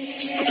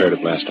 Prepare to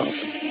blast off.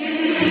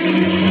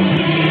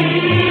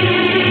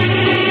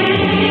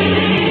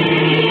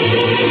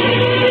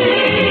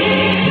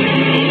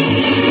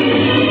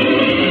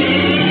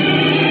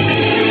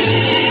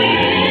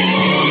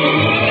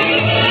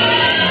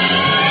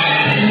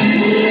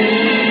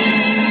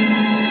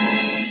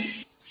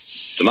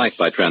 Tonight,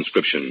 by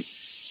transcription,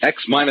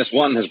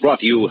 X-1 has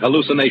brought you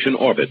Hallucination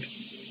Orbit,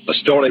 a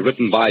story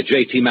written by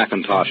J.T.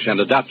 McIntosh and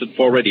adapted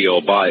for radio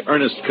by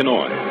Ernest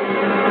Kinoy.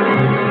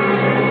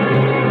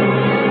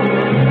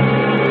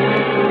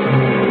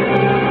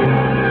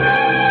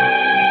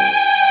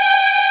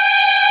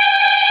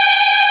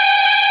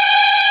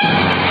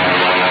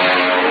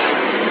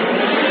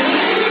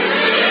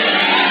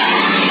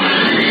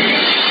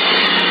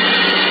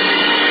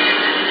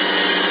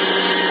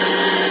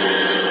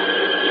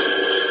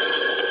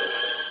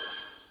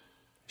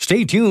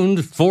 Stay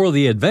tuned for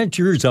the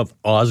adventures of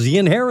Ozzie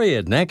and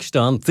Harriet next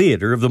on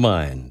Theater of the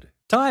Mind.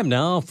 Time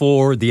now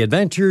for the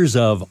adventures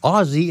of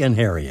Ozzie and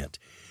Harriet.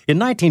 In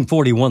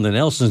 1941, the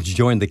Nelsons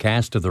joined the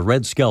cast of The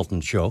Red Skelton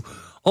Show,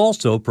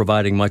 also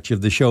providing much of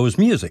the show's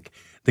music.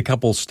 The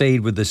couple stayed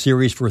with the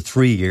series for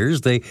 3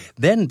 years. They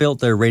then built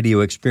their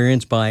radio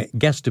experience by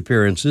guest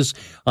appearances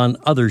on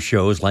other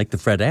shows like The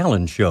Fred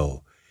Allen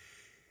Show.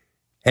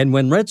 And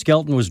when Red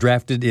Skelton was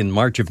drafted in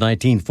March of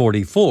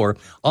 1944,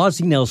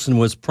 Ozzie Nelson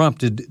was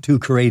prompted to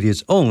create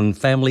his own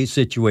family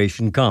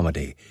situation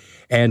comedy.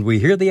 And we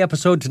hear the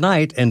episode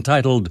tonight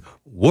entitled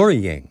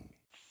Worrying.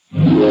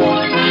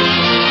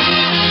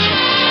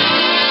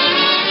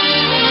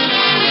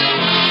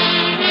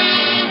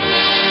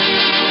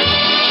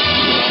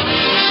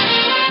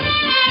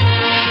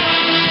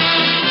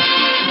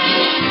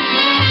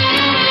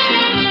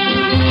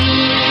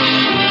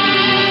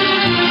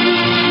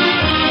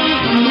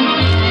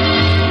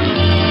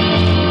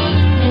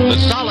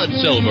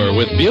 Silver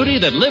with beauty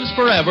that lives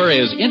forever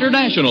is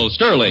International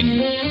Sterling.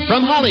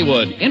 From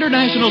Hollywood,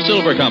 International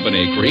Silver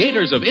Company,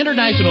 creators of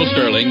International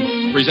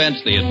Sterling,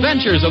 presents The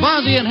Adventures of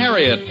Ozzie and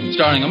Harriet,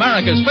 starring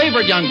America's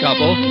favorite young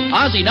couple,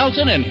 Ozzie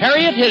Nelson and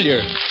Harriet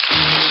Hilliard.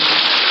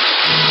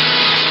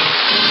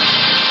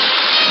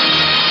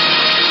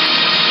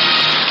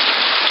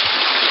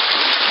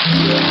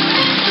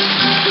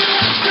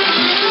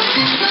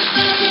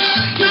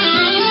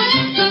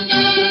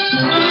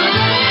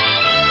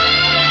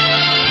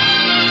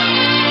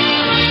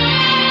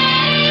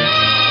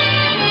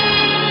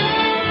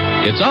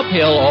 It's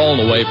uphill all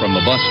the way from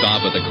the bus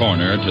stop at the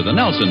corner to the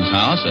Nelsons'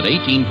 house at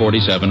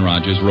 1847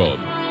 Rogers Road.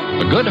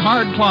 A good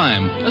hard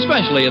climb,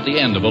 especially at the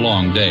end of a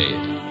long day.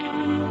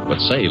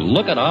 But say,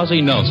 look at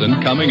Ozzie Nelson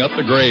coming up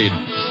the grade.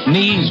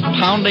 Knees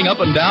pounding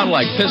up and down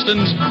like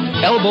pistons,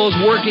 elbows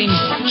working,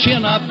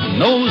 chin up,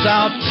 nose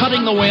out,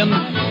 cutting the wind.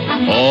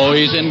 Oh,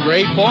 he's in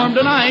great form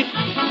tonight.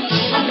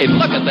 Hey,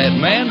 look at that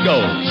man go,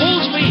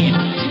 full speed.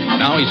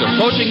 Now he's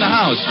approaching the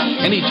house,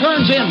 and he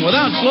turns in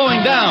without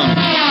slowing down.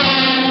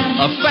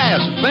 A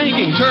fast,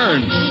 banking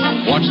turn.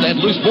 Watch that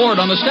loose board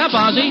on the step,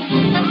 Ozzie.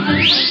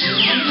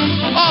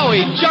 Oh,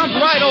 he jumped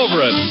right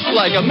over it.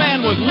 Like a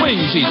man with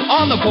wings, he's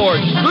on the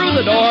porch, through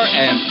the door,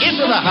 and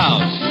into the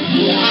house.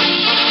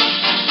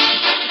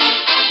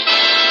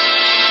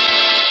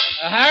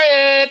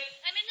 Harriet!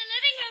 I'm in the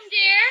living room,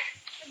 dear.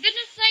 For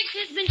goodness sakes,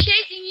 who's been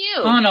chasing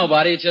you? Oh,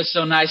 nobody. It's just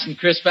so nice and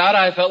crisp out,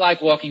 I felt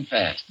like walking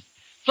fast.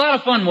 It's a lot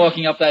of fun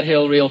walking up that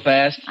hill real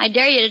fast. I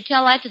dare you to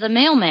tell that to the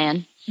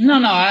mailman.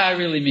 No, I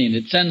really mean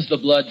it. It sends the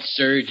blood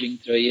surging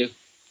through you.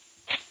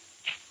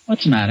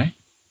 What's the matter?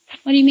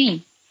 What do you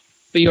mean?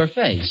 For your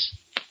face.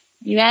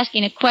 Are you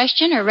asking a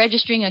question or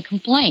registering a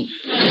complaint?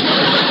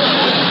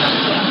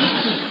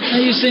 Now,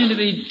 you seem to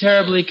be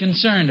terribly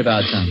concerned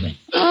about something.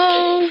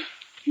 Oh,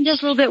 I'm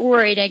just a little bit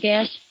worried, I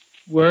guess.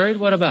 Worried?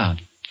 What about?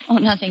 Oh,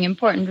 nothing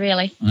important,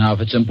 really. Now, if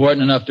it's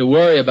important enough to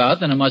worry about,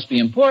 then it must be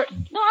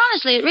important. No,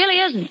 honestly, it really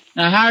isn't.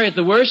 Now, Harriet,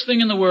 the worst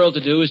thing in the world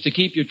to do is to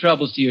keep your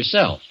troubles to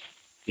yourself.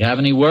 If you have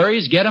any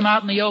worries, get them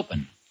out in the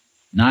open.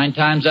 9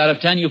 times out of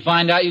 10, you'll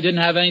find out you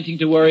didn't have anything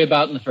to worry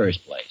about in the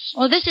first place.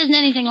 Well, this isn't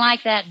anything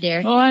like that,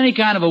 dear. Oh, any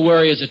kind of a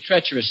worry is a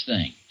treacherous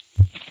thing.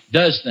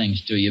 Does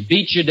things to you,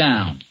 beats you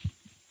down,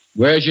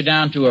 wears you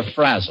down to a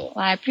frazzle.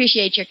 Well, I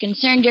appreciate your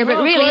concern, dear, but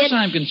well, really... Of course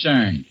I'm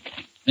concerned.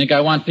 Think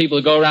I want people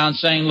to go around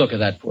saying, look at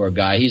that poor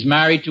guy. He's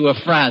married to a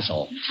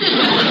frazzle.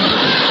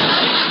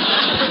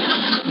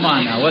 Come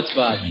on now, what's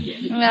bothering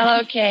you?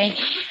 Well, okay.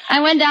 I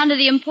went down to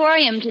the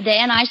Emporium today,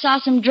 and I saw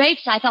some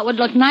drapes I thought would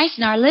look nice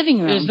in our living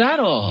room. Is that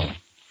all?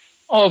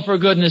 Oh, for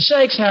goodness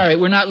sakes, Harriet,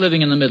 we're not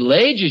living in the Middle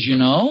Ages, you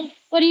know.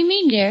 What do you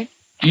mean, dear?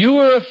 You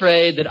were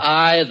afraid that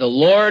I, the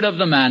lord of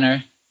the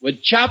manor,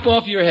 would chop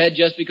off your head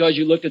just because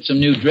you looked at some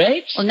new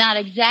drapes? Well, not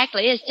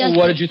exactly. It's just... Well,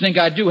 what did you think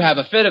I'd do, have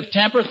a fit of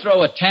temper,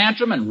 throw a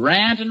tantrum, and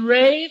rant and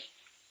rave?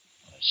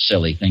 What a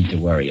silly thing to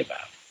worry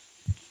about.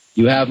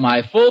 You have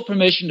my full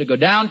permission to go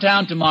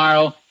downtown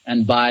tomorrow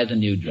and buy the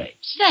new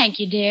drapes. Thank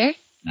you, dear.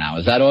 Now,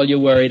 is that all you're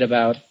worried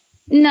about?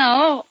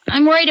 No,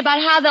 I'm worried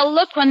about how they'll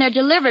look when they're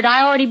delivered.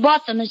 I already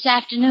bought them this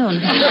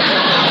afternoon.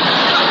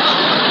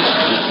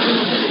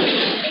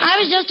 I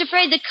was just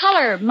afraid the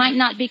color might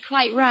not be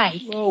quite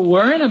right. Well,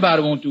 worrying about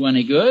it won't do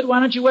any good. Why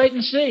don't you wait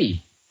and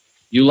see?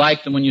 You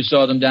liked them when you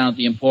saw them down at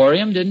the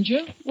Emporium, didn't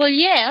you? Well,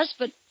 yes,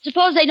 but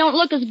suppose they don't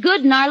look as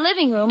good in our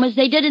living room as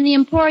they did in the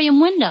Emporium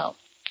window.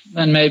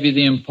 Then maybe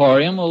the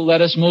Emporium will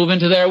let us move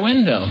into their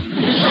window.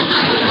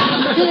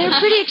 They're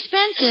pretty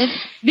expensive.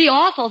 Be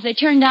awful if they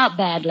turned out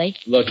badly.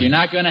 Look, you're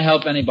not going to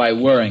help any by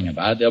worrying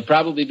about it. They'll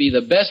probably be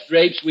the best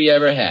drapes we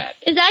ever had.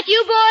 Is that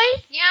you,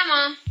 boys? Yeah,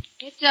 Mom.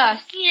 It's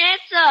us. Yeah,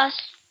 it's us.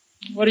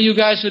 What are you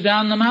guys so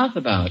down in the mouth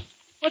about?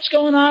 What's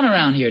going on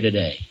around here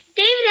today?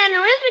 David had an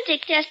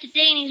arithmetic test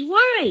today, and he's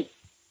worried.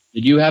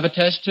 Did you have a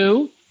test,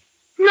 too?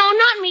 No,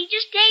 not me,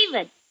 just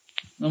David.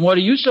 Then what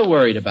are you so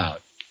worried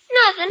about?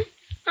 Nothing.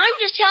 I'm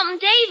just helping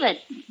David.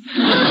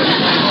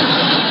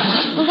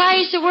 Well, why are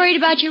you so worried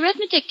about your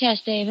arithmetic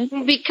test, David?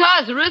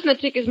 Because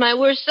arithmetic is my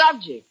worst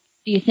subject.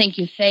 Do you think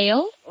you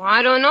failed? Well,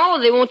 I don't know.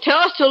 They won't tell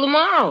us till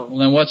tomorrow. Well,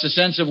 then what's the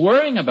sense of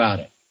worrying about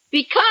it?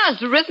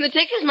 Because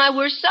arithmetic is my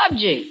worst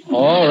subject.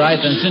 All right,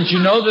 then, since you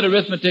know that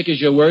arithmetic is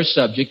your worst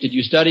subject, did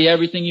you study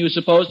everything you were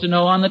supposed to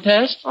know on the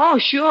test? Oh,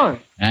 sure.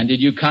 And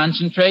did you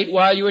concentrate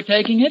while you were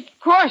taking it? Of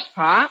course,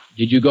 Pop.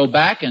 Did you go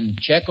back and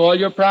check all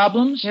your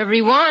problems?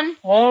 Every one.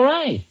 All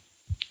right.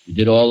 You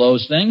did all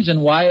those things,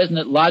 and why isn't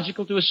it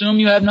logical to assume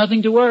you have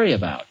nothing to worry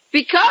about?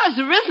 Because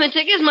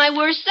arithmetic is my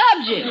worst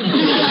subject.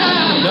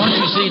 Don't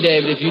you see,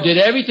 David, if you did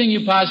everything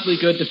you possibly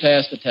could to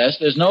pass the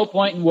test, there's no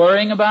point in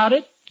worrying about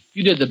it.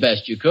 You did the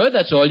best you could.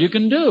 That's all you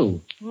can do.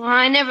 Well,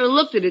 I never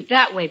looked at it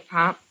that way,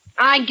 Pop.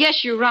 I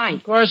guess you're right.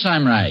 Of course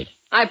I'm right.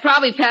 I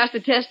probably passed the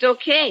test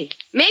okay.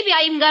 Maybe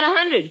I even got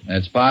 100.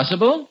 That's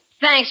possible.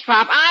 Thanks,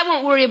 Pop. I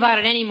won't worry about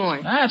it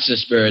anymore. That's the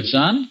spirit,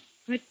 son.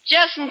 But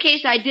just in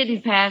case I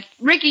didn't pass,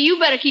 Ricky, you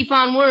better keep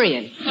on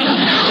worrying.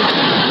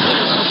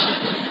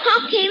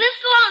 Okay, let's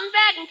go out and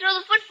bat and throw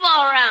the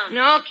football around.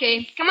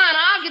 Okay. Come on,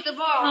 I'll get the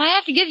ball. I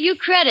have to give you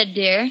credit,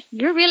 dear.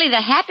 You're really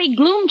the happy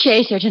gloom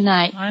chaser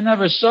tonight. I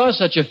never saw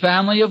such a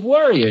family of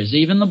worriers,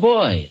 even the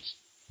boys.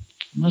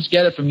 You must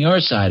get it from your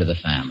side of the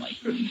family.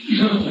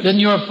 Didn't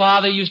your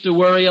father used to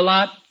worry a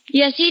lot?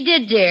 Yes, he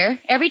did, dear.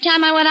 Every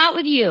time I went out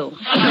with you.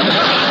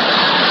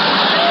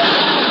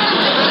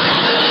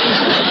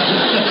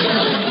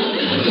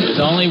 He's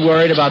only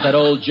worried about that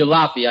old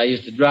jalopy I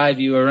used to drive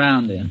you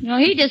around in. No,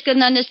 he just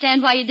couldn't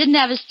understand why you didn't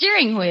have a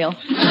steering wheel.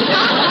 You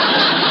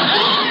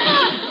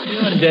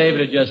and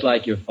David are just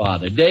like your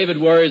father. David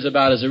worries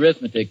about his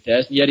arithmetic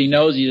test, and yet he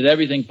knows he did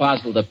everything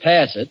possible to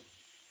pass it.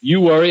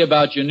 You worry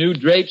about your new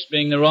drapes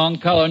being the wrong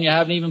color, and you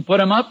haven't even put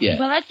them up yet.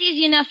 Well, that's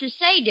easy enough to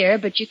say, dear,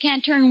 but you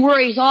can't turn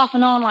worries off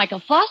and on like a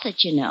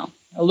faucet, you know.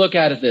 Now, look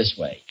at it this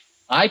way.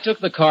 I took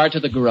the car to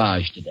the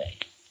garage today.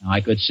 Now,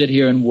 I could sit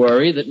here and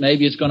worry that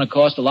maybe it's going to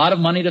cost a lot of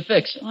money to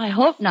fix it. Well, I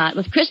hope not.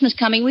 With Christmas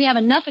coming, we have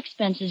enough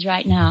expenses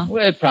right now.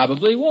 Well, it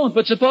probably won't,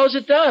 but suppose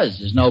it does.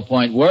 There's no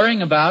point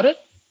worrying about it.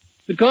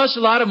 If it costs a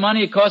lot of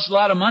money, it costs a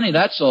lot of money,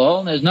 that's all.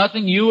 And there's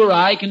nothing you or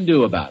I can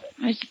do about it.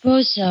 I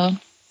suppose so.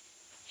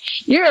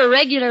 You're a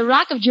regular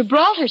Rock of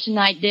Gibraltar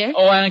tonight, dear.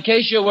 Oh, and in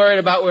case you're worried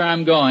about where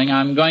I'm going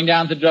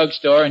down to the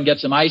drugstore and get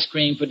some ice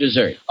cream for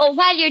dessert. Oh,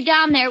 while you're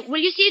down there, will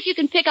you see if you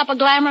can pick up a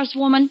glamorous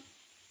woman?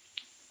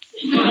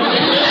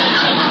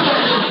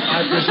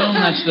 I presume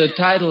that's the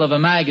title of a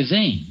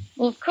magazine.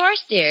 Well, of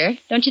course, dear.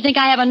 Don't you think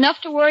I have enough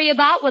to worry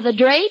about with the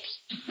drapes?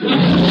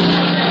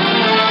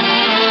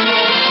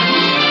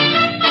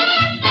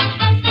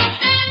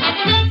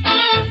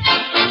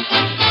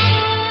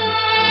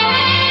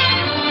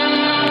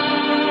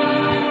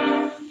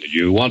 Did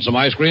you want some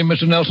ice cream,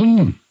 Mr.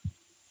 Nelson?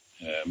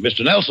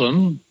 Mr.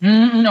 Nelson?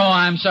 No,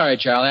 I'm sorry,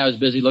 Charlie. I was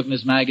busy looking at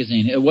this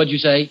magazine. What'd you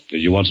say?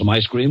 Did you want some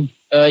ice cream?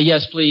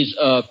 Yes, please.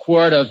 A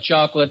quart of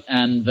chocolate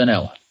and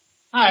vanilla.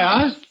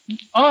 Hi, Oz.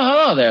 Oh,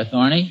 hello there,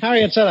 Thorny.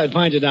 Harriet said I'd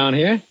find you down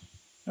here.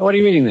 What are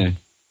you reading there?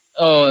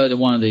 Oh,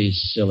 one of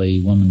these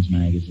silly women's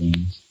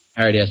magazines.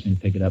 Harriet asked me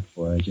to pick it up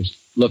for her. Just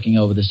looking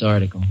over this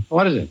article.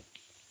 What is it?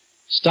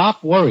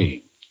 Stop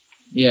worrying.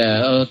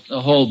 Yeah,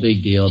 a whole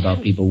big deal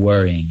about people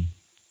worrying.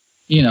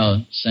 You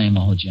know, same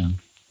old junk.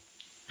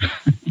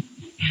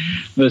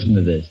 Listen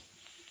to this.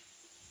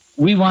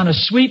 We want to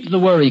sweep the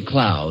worry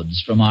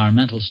clouds from our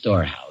mental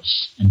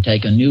storehouse and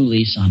take a new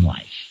lease on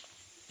life.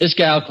 This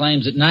gal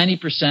claims that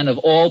 90% of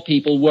all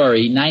people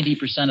worry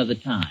 90% of the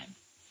time.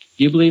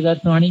 Do you believe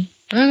that, Thorny?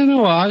 I don't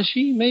know, Oz.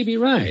 She may be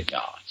right.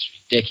 Oh, it's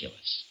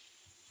ridiculous.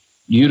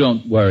 You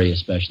don't worry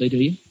especially, do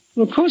you?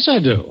 Well, of course I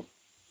do.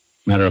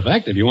 Matter of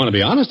fact, if you want to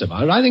be honest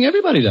about it, I think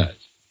everybody does.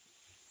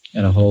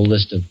 Got a whole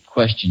list of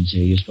questions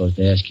here you're supposed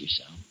to ask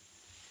yourself.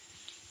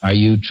 Are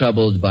you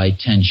troubled by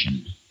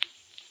tension?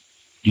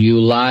 Do you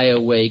lie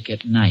awake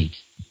at night?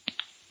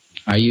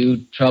 Are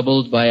you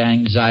troubled by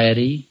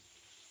anxiety?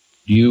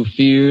 Do you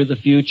fear the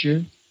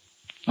future?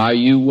 Are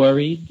you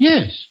worried?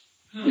 Yes.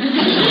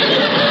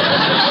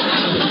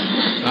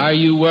 Are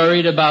you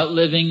worried about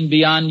living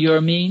beyond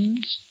your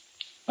means?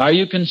 Are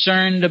you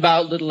concerned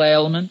about little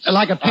ailments?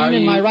 Like a pain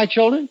in my right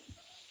shoulder?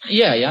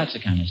 Yeah, that's the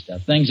kind of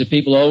stuff. Things that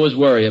people always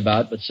worry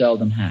about but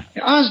seldom have.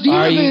 Oz, do you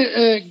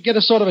ever get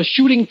a sort of a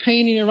shooting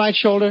pain in your right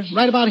shoulder?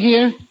 Right about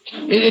here?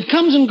 It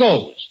comes and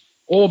goes.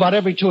 Oh, about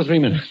every 2 or 3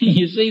 minutes.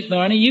 You see,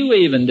 Thorny, you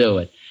even do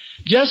it.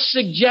 Just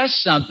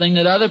suggest something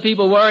that other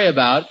people worry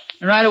about,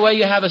 and right away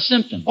you have a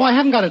symptom. Oh, I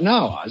haven't got it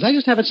now, Oz. I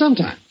just have it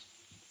sometimes.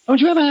 Don't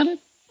you ever have it?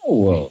 Oh,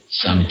 well,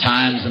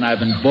 sometimes when I've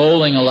been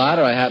bowling a lot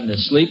or I happen to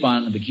sleep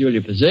on a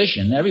peculiar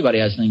position, everybody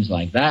has things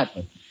like that,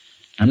 but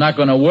I'm not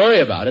going to worry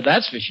about it,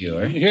 that's for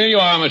sure. Here you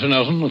are, Mr.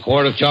 Nelson, a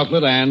quart of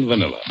chocolate and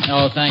vanilla.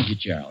 Oh, thank you,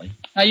 Charlie.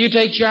 Now, you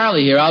take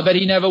Charlie here. I'll bet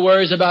he never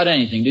worries about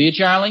anything. Do you,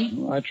 Charlie?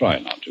 Well, I try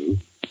not to.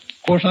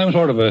 Of course, I'm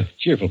sort of a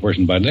cheerful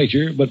person by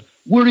nature, but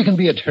worry can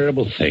be a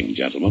terrible thing,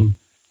 gentlemen.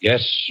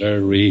 Yes,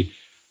 sirree.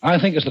 I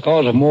think it's the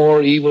cause of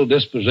more evil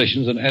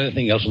dispositions than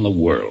anything else in the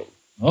world.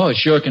 Oh, it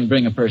sure can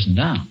bring a person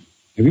down.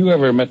 Have you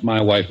ever met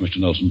my wife, Mr.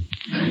 Nelson?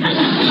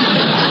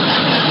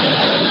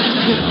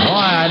 Oh,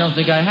 I don't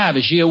think I have.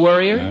 Is she a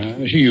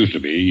worrier? She used to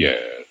be,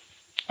 yes.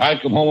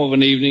 I'd come home of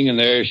an evening, and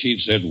there she'd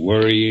sit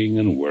worrying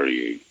and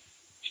worrying.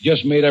 She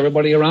just made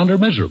everybody around her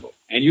miserable.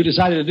 And you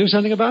decided to do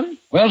something about it?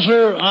 Well,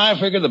 sir, I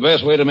figured the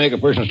best way to make a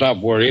person stop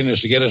worrying is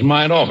to get his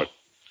mind off it.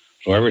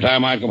 So every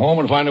time I'd come home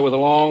and find her with a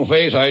long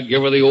face, I'd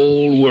give her the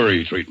old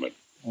worry treatment.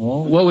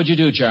 Oh, what would you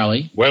do,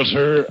 Charlie? Well,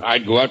 sir,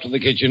 I'd go out to the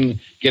kitchen,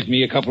 get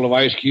me a couple of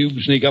ice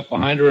cubes, sneak up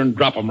behind her, and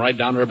drop them right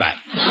down her back.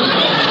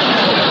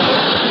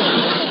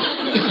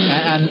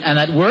 And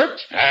that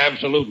worked?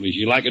 Absolutely.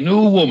 She's like a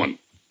new woman.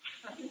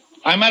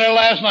 I met her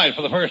last night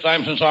for the first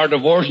time since our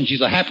divorce, and she's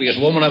the happiest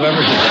woman I've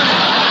ever seen.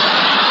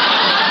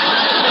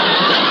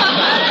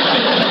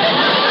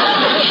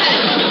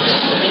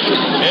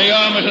 Here you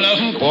are, Mr.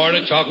 Nelson. Quart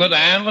of chocolate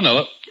and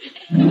vanilla.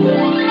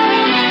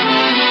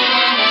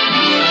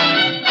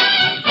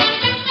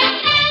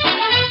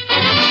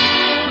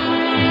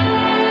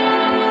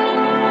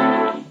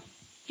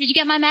 Did you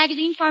get my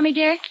magazine for me,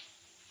 dear?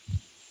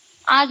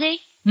 Ozzy?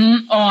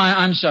 Oh,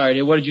 I'm sorry,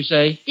 dear. What did you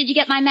say? Did you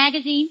get my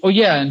magazine? Oh,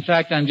 yeah. In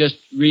fact, I'm just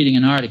reading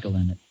an article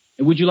in it.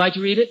 Would you like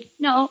to read it?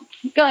 No.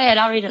 Go ahead.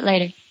 I'll read it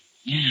later.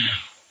 Yeah.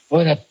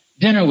 Boy, that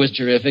dinner was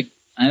terrific.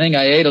 I think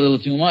I ate a little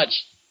too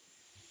much.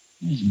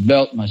 This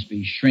belt must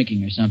be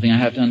shrinking or something. I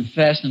have to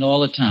unfasten it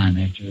all the time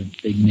after a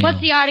big meal. What's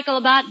the article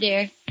about,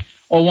 dear?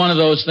 Oh, one of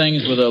those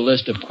things with a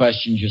list of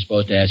questions you're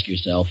supposed to ask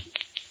yourself.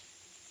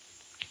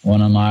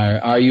 One of my,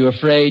 are you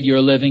afraid you're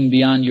living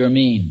beyond your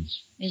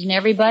means? Isn't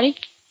everybody?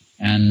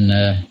 And,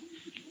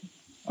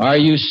 are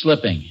you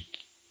slipping?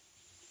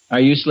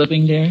 Are you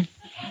slipping, dear?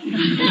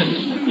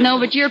 No,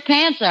 but your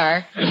pants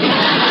are. You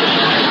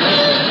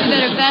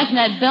better fasten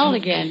that belt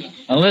again.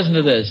 Now listen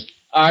to this.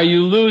 Are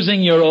you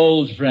losing your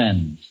old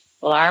friends?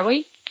 Well, are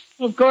we?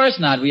 Well, of course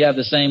not. We have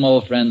the same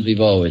old friends we've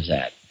always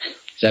had.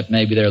 Except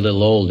maybe they're a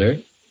little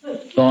older.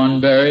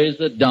 Thornberrys,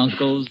 the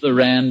Dunkels, the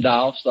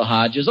Randolphs, the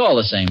Hodges, all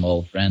the same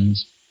old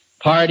friends.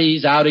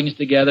 Parties, outings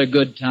together,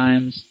 good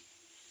times.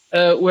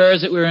 Where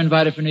is it we were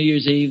invited for New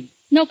Year's Eve?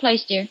 No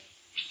place, dear.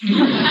 Are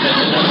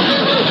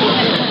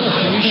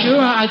you sure?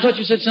 I thought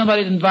you said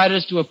somebody had invited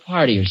us to a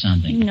party or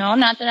something. No,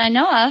 not that I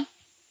know of.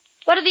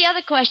 What are the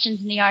other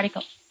questions in the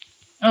article?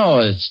 Oh,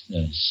 it's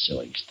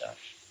silly stuff.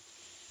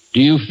 Do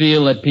you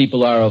feel that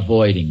people are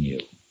avoiding you?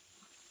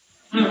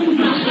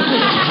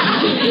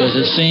 Does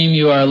it seem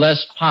you are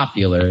less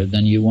popular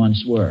than you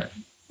once were?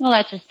 Well,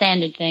 that's a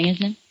standard thing,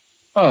 isn't it?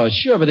 Oh,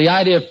 sure, but the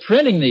idea of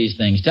printing these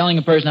things, telling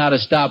a person how to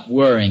stop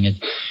worrying, it's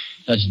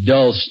such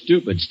dull,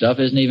 stupid stuff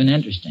isn't even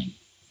interesting.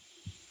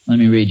 Let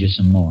me read you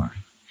some more.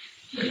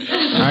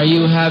 Are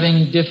you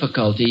having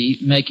difficulty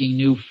making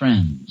new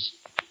friends?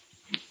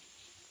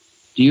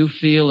 Do you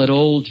feel that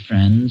old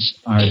friends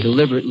are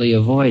deliberately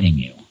avoiding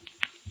you?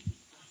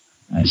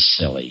 That's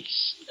silly.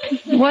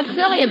 What's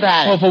silly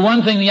about it? Well, for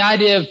one thing, the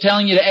idea of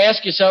telling you to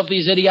ask yourself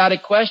these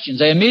idiotic questions.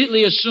 They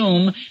immediately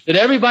assume that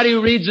everybody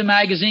who reads a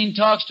magazine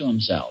talks to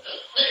himself.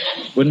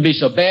 Wouldn't be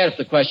so bad if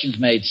the questions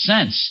made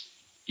sense.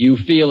 Do you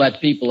feel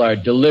that people are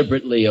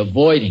deliberately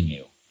avoiding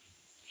you?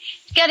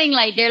 It's getting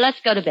late, dear.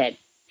 Let's go to bed.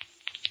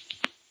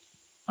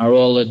 Are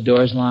all the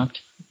doors locked?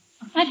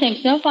 I think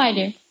so. Why,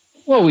 dear?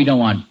 Well, we don't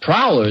want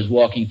prowlers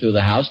walking through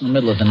the house in the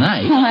middle of the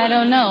night. Oh, I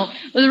don't know.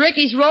 With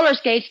Ricky's roller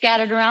skates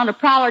scattered around, a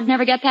prowler'd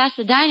never get past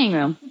the dining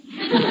room.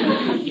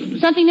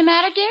 Something the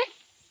matter, dear?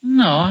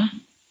 No.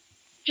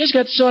 Just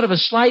got sort of a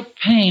slight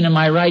pain in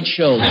my right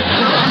shoulder.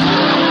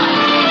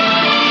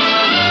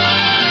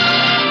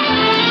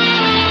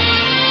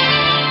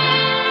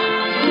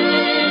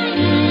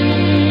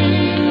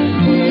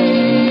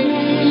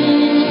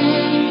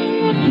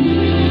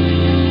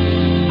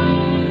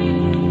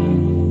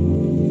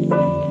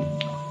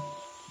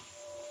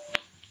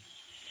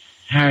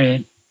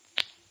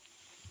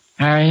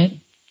 Harriet?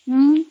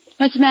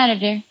 What's the matter,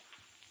 dear?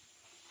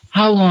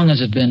 How long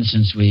has it been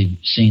since we've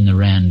seen the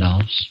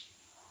Randolphs?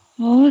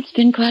 Oh, it's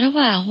been quite a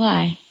while.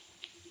 Why?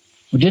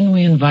 Well, didn't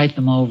we invite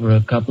them over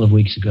a couple of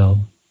weeks ago?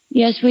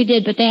 Yes, we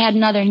did, but they had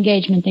another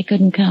engagement. They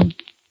couldn't come.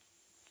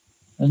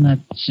 Doesn't that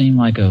seem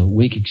like a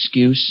weak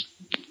excuse?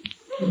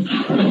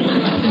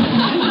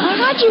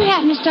 How'd you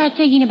happen to start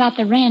thinking about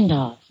the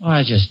Randolph? Oh, I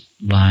was just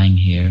lying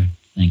here,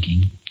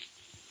 thinking.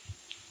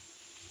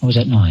 What was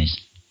that noise?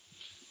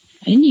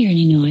 I didn't hear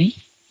any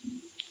noise.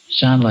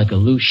 Sounded like a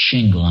loose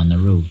shingle on the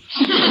roof.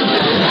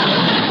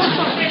 I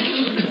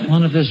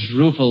wonder if this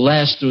roof will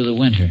last through the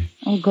winter.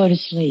 Oh, go to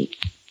sleep.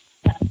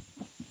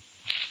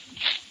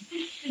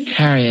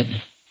 Harriet.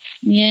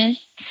 Yes?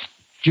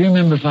 Do you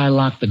remember if I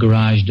locked the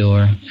garage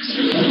door?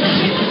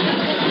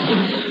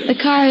 The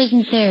car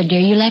isn't there,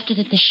 dear. You left it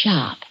at the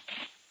shop.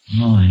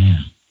 Oh,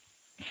 yeah.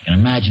 You can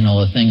imagine all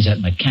the things that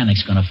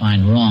mechanic's going to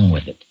find wrong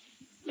with it.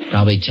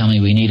 Probably tell me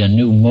we need a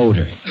new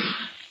motor.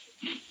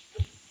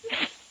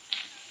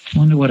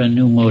 Wonder what a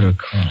new motor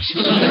costs.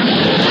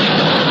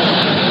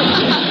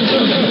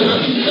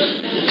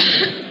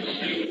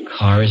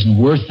 Car isn't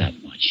worth that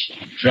much.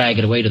 Drag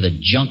it away to the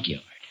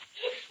junkyard.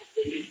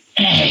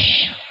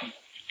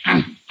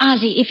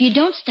 Ozzie, if you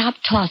don't stop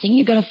tossing,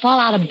 you're going to fall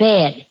out of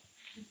bed.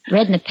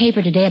 Read in the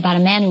paper today about a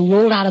man who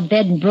rolled out of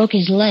bed and broke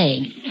his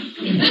leg.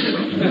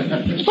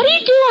 What are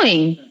you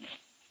doing?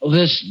 Well,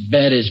 this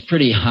bed is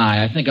pretty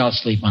high. I think I'll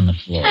sleep on the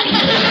floor.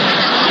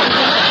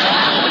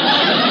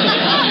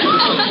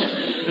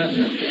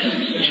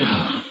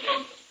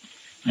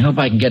 I hope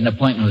I can get an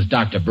appointment with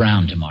Dr.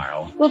 Brown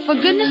tomorrow. Well, for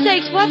goodness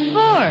sakes, what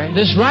for?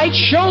 This right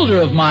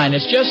shoulder of mine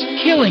is just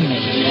killing me.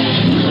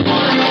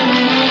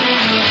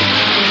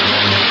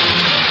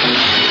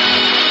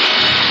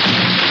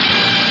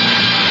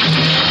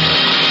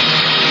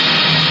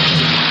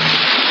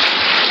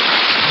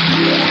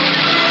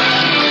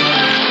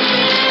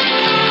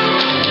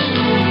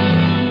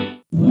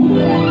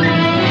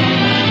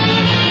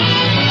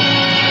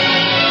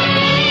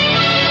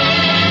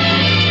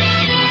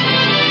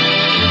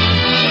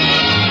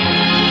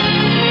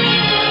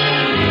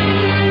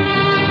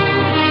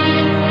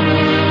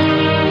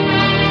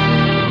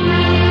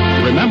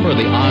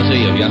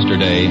 Of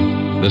yesterday,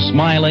 the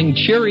smiling,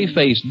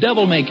 cheery-faced,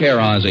 devil-may-care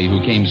Ozzie who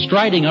came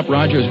striding up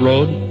Rogers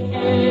Road?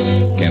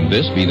 Can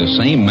this be the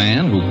same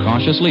man who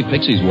cautiously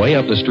picks his way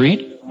up the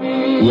street,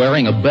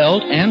 wearing a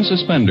belt and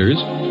suspenders,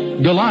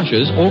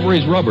 galoshes over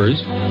his rubbers,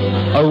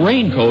 a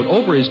raincoat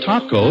over his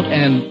topcoat,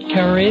 and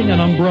carrying an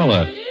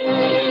umbrella?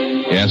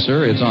 Yes,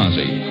 sir, it's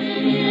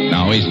Ozzie.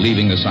 Now he's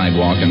leaving the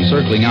sidewalk and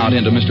circling out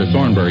into Mr.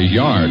 Thornberry's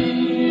yard.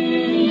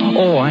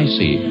 Oh, I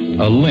see.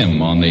 A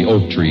limb on the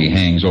oak tree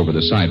hangs over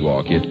the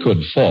sidewalk. It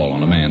could fall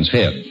on a man's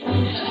head.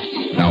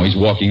 Now he's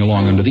walking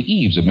along under the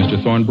eaves of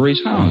Mr.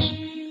 Thornberry's house.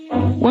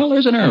 Well,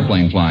 there's an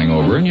airplane flying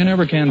over, and you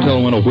never can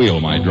tell when a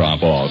wheel might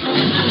drop off.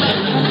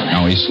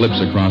 Now he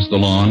slips across the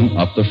lawn,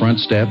 up the front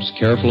steps,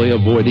 carefully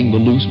avoiding the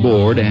loose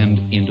board,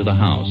 and into the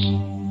house.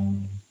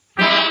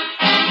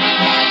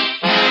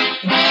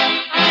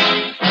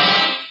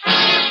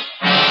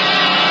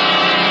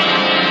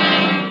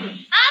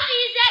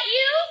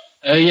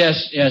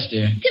 Yes,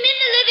 dear. Come in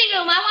the living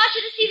room. I want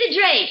you to see the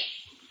drapes.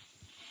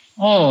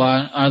 Oh,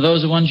 are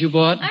those the ones you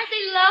bought? Aren't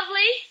they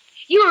lovely?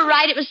 You were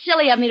right. It was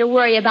silly of me to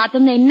worry about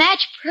them. They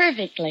match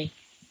perfectly.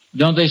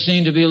 Don't they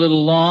seem to be a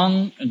little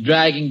long?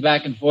 Dragging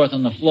back and forth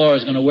on the floor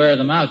is going to wear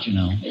them out, you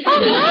know. Oh,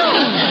 no.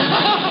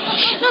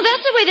 No,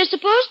 that's the way they're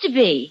supposed to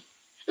be.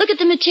 Look at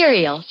the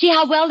material. See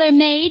how well they're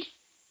made?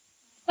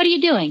 What are you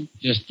doing?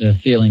 Just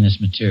feeling this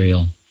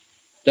material.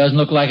 Doesn't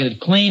look like it'd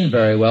clean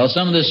very well.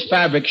 Some of this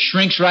fabric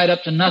shrinks right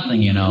up to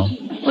nothing, you know.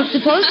 Well, it's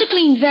supposed to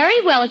clean very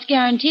well. It's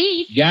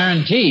guaranteed.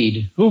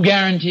 Guaranteed? Who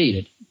guaranteed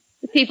it?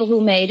 The people who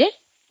made it.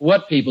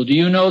 What people? Do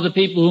you know the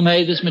people who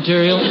made this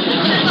material?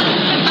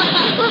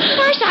 Well, of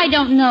course I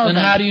don't know them.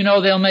 Then how do you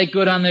know they'll make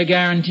good on their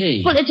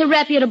guarantee? Well, it's a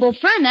reputable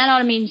firm. That ought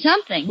to mean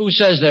something. Who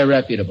says they're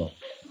reputable?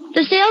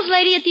 The sales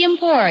lady at the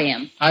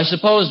Emporium. I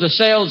suppose the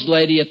sales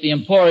lady at the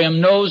Emporium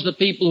knows the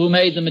people who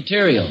made the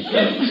material.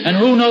 And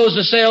who knows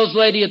the sales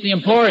lady at the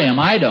Emporium?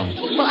 I don't.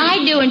 Well,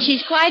 I do, and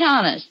she's quite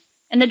honest.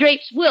 And the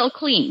drapes will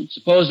clean.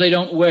 Suppose they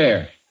don't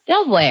wear.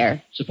 They'll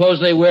wear.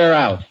 Suppose they wear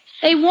out.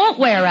 They won't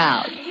wear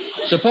out.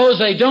 Suppose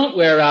they don't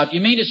wear out.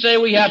 You mean to say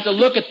we have to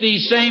look at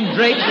these same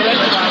drapes the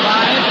rest of our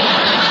lives?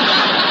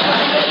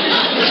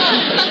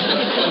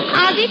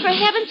 Ozzie, for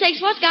heaven's sakes,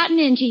 what's gotten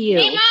into you?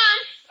 Hey, Mom.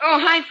 Oh,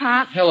 hi,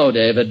 Pop. Hello,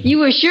 David. You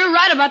were sure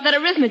right about that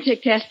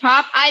arithmetic test,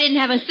 Pop. I didn't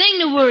have a thing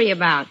to worry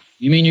about.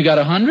 You mean you got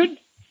 100?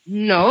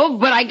 No,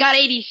 but I got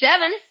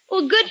 87.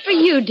 Well, good for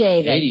you,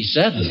 David.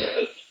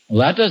 87? Well,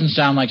 that doesn't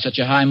sound like such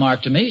a high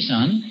mark to me,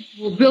 son.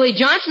 Well, Billy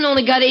Johnson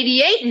only got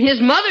 88, and his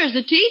mother's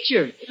the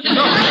teacher.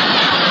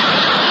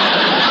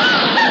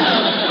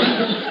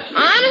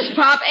 Honest,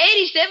 Pop,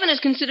 87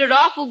 is considered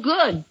awful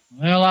good.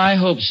 Well, I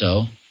hope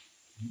so.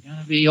 You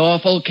gotta be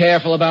awful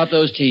careful about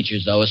those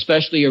teachers, though,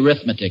 especially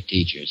arithmetic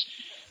teachers.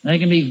 They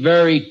can be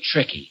very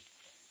tricky.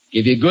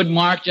 Give you a good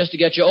mark just to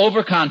get you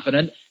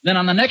overconfident. Then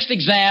on the next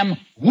exam,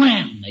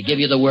 wham, they give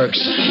you the works.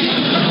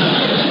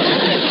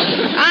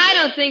 I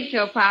don't think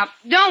so, Pop.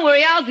 Don't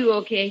worry, I'll do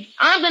okay.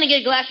 I'm going to get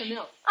a glass of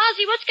milk.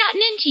 Ozzie, what's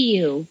gotten into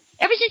you?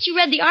 Ever since you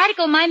read the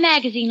article in my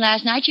magazine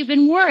last night, you've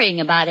been worrying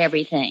about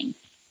everything.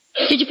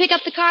 Did you pick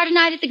up the car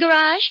tonight at the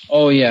garage?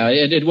 Oh, yeah.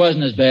 It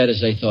wasn't as bad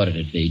as they thought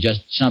it'd be.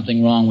 Just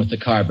something wrong with the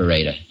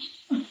carburetor.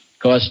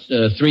 Cost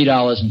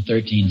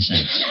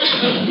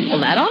 $3.13. Well,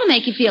 that ought to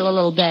make you feel a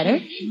little better.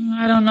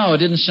 I don't know. It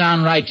didn't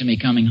sound right to me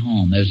coming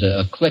home. There's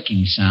a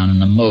clicking sound in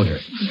the motor.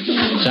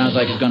 Sounds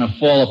like it's going to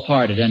fall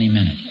apart at any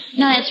minute.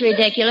 No, that's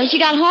ridiculous. You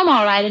got home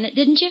all right in it,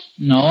 didn't you?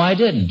 No, I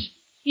didn't.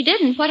 You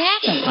didn't? What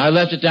happened? I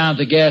left it down at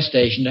the gas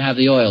station to have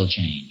the oil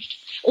changed.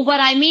 Well, what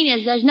I mean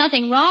is there's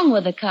nothing wrong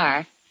with the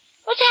car.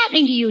 What's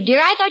happening to you, dear?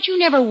 I thought you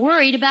never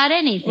worried about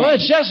anything. Well,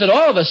 it's just that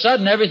all of a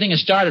sudden everything has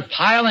started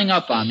piling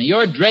up on me.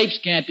 Your drapes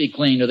can't be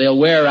cleaned or they'll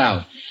wear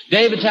out.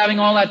 David's having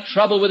all that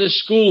trouble with his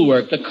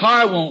schoolwork. The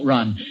car won't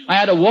run. I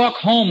had to walk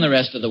home the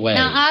rest of the way.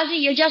 Now, Ozzie,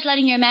 you're just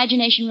letting your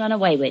imagination run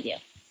away with you.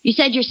 You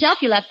said yourself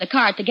you left the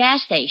car at the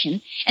gas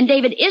station, and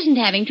David isn't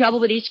having trouble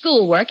with his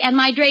schoolwork, and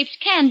my drapes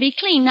can be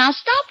cleaned. Now,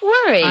 stop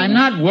worrying. I'm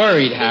not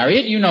worried,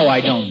 Harriet. You know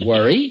I don't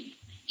worry.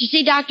 Did you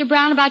see Dr.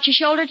 Brown about your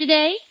shoulder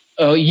today?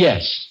 Oh,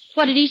 yes.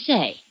 What did he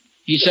say?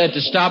 He said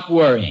to stop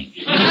worrying.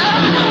 Oh,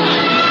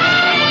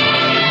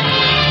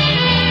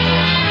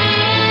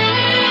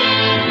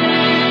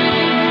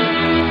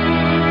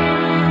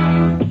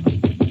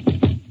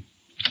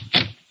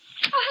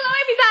 hello,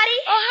 everybody.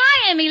 Oh,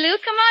 hi, Emmy Lou.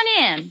 Come on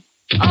in.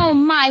 Oh,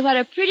 my, what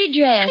a pretty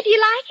dress. Do you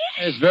like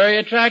it? It's very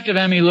attractive,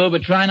 Emmy Lou,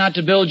 but try not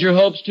to build your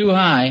hopes too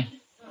high.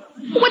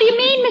 What do you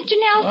mean, Mr.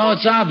 Nelson? Oh,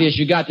 it's obvious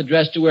you got the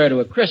dress to wear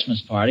to a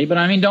Christmas party, but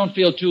I mean, don't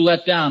feel too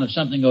let down if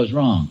something goes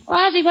wrong. Well,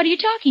 Ozzie, what are you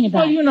talking about?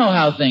 Well, you know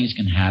how things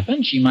can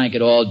happen. She might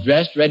get all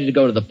dressed, ready to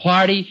go to the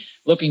party,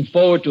 looking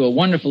forward to a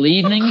wonderful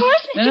evening. Of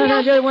course, Mr.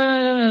 Nelson.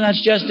 Well,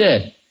 that's just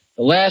it.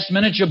 The last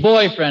minute, your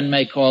boyfriend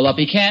may call up.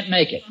 He can't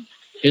make it.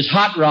 His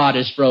hot rod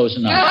is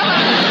frozen up.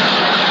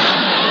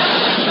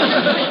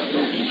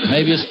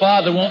 Maybe his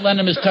father won't lend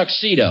him his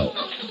tuxedo.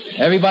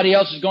 Everybody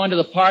else is going to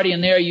the party,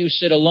 and there you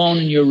sit alone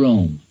in your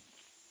room.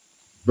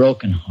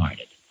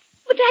 Broken-hearted.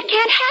 But that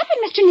can't happen,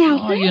 Mr.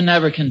 Nelson. Oh, you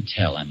never can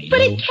tell, Emmy.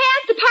 But it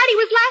can't. The party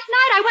was last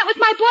night. I went with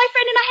my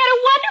boyfriend, and I had a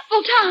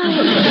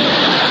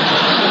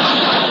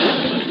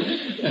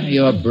wonderful time.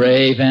 You're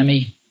brave,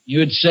 Emmy.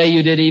 You'd say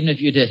you did even if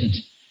you didn't.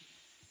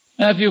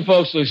 If you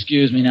folks will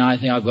excuse me now, I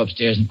think I'll go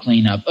upstairs and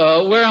clean up.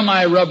 Where are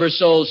my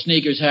rubber-soled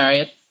sneakers,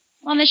 Harriet?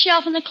 On the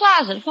shelf in the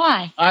closet.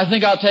 Why? I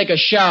think I'll take a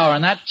shower,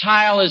 and that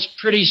tile is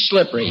pretty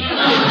slippery.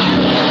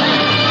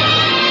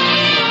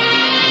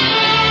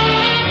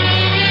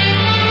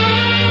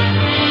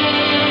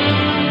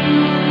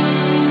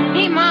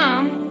 Hey,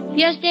 Mom.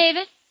 Yes,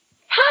 David?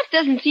 Pop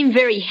doesn't seem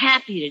very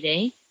happy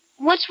today.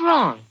 What's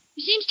wrong?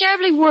 He seems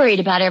terribly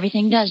worried about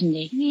everything, doesn't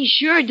he? He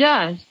sure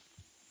does.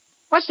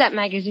 What's that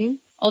magazine?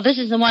 Oh, this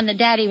is the one that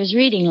Daddy was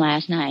reading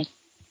last night.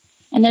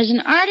 And there's an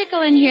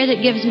article in here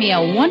that gives me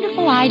a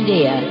wonderful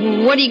idea.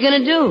 What are you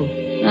going to do?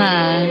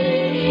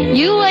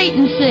 You wait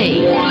and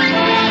see.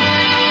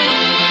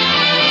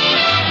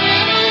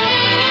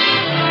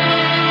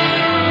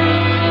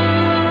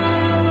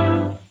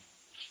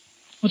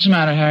 What's the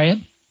matter, Harriet?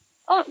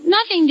 Oh,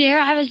 nothing, dear.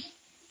 I was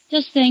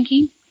just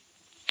thinking.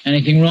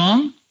 Anything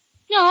wrong?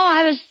 No,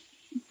 I was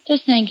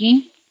just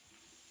thinking.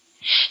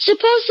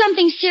 Suppose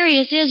something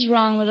serious is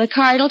wrong with the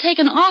car. It'll take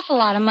an awful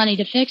lot of money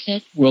to fix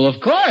it. Well, of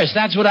course.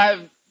 That's what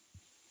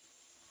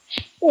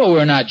Well,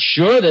 we're not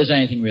sure there's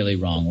anything really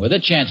wrong with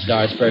it. Chances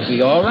are it's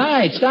perfectly all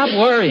right. Stop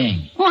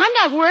worrying. Well, I'm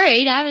not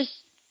worried. I was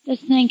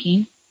just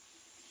thinking.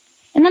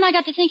 And then I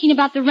got to thinking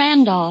about the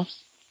Randolphs.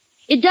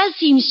 It does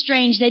seem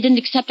strange they didn't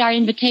accept our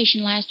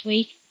invitation last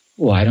week.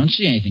 Well, I don't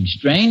see anything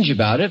strange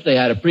about it. If they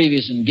had a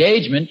previous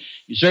engagement,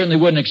 you certainly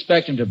wouldn't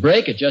expect them to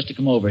break it just to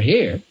come over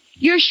here.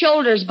 Your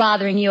shoulder's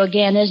bothering you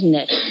again, isn't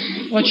it?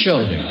 What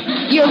shoulder?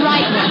 Your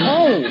right one.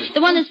 Oh,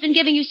 the one that's been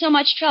giving you so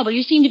much trouble.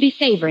 You seem to be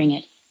favoring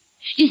it.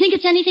 Do you think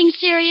it's anything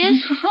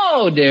serious?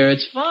 Oh, dear,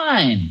 it's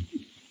fine.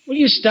 Will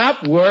you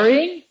stop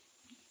worrying?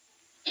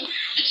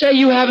 Say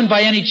you haven't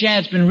by any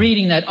chance been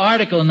reading that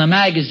article in the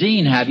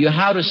magazine, have you?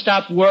 How to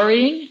Stop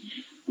Worrying?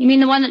 You mean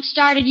the one that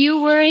started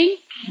you worrying?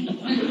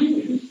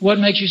 What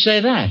makes you say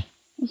that?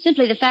 Well,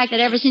 simply the fact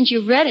that ever since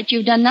you've read it,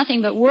 you've done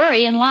nothing but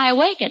worry and lie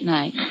awake at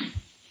night.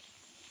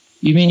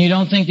 You mean you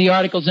don't think the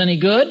article's any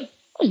good?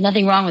 There's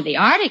nothing wrong with the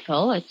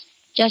article. It's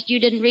just you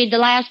didn't read the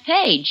last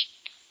page.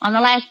 On the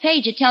last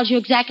page, it tells you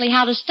exactly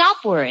how to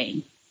stop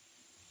worrying.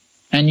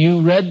 And you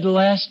read the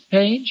last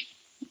page?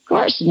 Of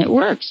course, and it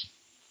works.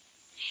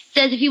 It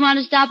says if you want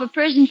to stop a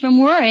person from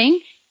worrying,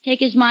 take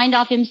his mind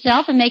off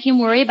himself and make him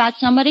worry about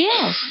somebody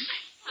else.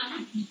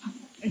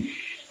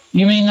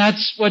 You mean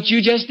that's what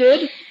you just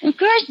did? Of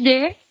course,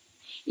 dear.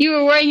 You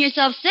were worrying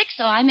yourself sick,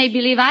 so I made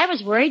believe I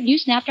was worried, and you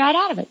snapped right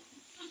out of it.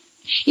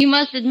 You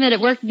must admit it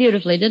worked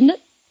beautifully, didn't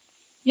it?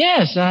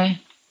 Yes,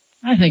 I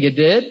think it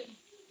did.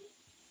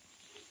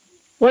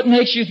 What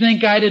makes you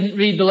think I didn't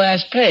read the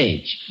last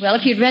page? Well,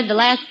 if you'd read the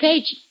last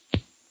page...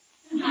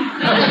 Do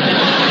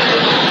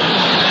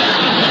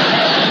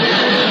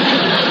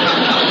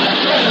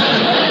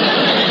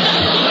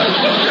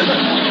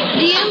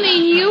you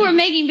mean you were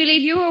making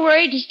believe you were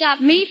worried to stop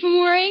me from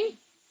worrying?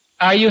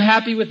 Are you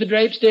happy with the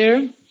drapes,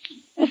 dear?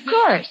 Of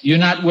course. You're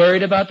not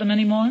worried about them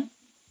anymore?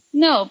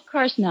 No, of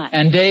course not.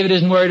 And David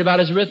isn't worried about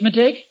his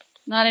arithmetic?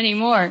 Not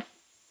anymore.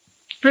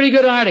 Pretty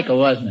good article,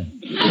 wasn't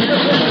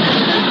it?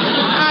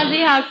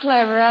 How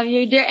clever of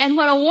you, dear. And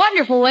what a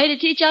wonderful way to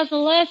teach us a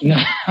lesson. No.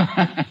 Just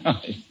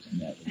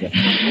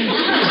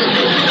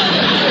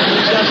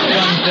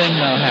one thing,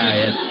 though,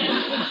 Harriet.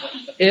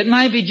 It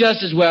might be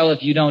just as well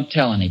if you don't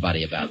tell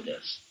anybody about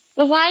this.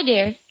 But why,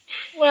 dear?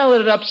 Well,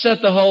 it'd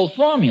upset the whole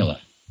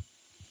formula.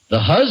 The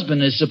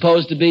husband is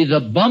supposed to be the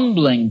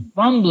bumbling,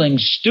 fumbling,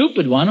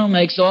 stupid one who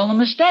makes all the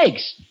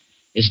mistakes.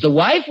 It's the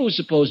wife who's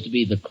supposed to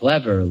be the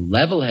clever,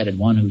 level-headed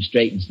one who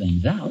straightens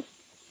things out.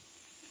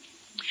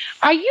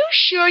 Are you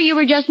sure you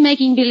were just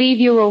making believe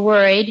you were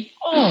worried?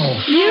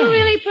 Oh, you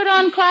really put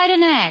on quite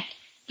an act.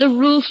 The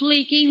roof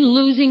leaking,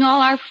 losing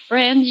all our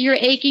friends, your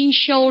aching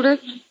shoulder.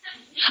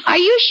 Are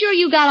you sure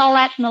you got all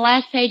that from the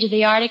last page of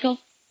the article?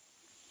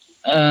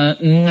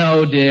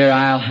 No, dear,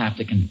 I'll have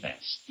to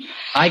confess.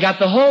 I got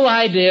the whole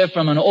idea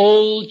from an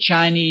old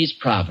Chinese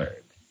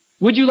proverb.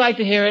 Would you like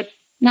to hear it?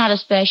 Not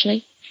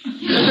especially.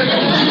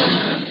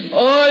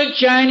 Old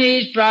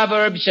Chinese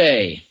proverbs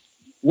say,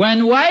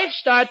 when wife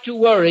start to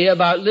worry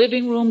about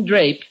living room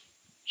drape,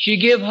 she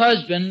give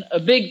husband a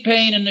big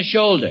pain in the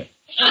shoulder.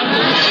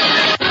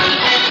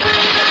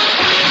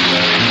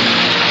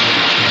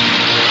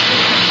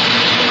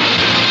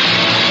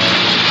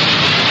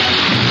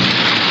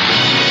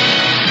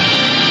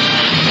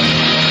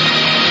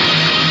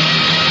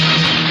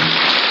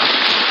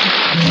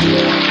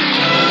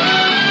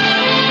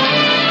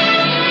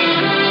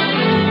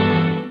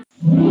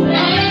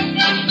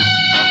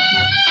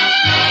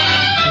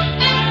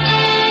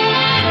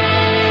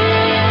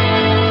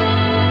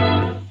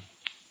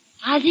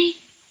 Ozzy?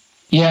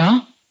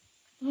 Yeah?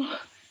 Oh,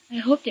 I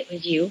hoped it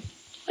was you.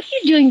 What are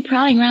you doing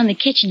prowling around the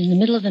kitchen in the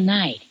middle of the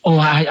night? Oh,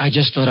 I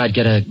just thought I'd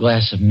get a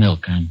glass of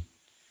milk. I'm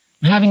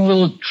having a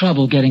little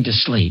trouble getting to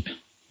sleep.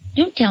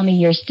 Don't tell me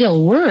you're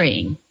still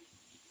worrying.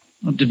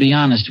 Well, to be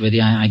honest with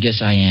you, I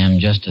guess I am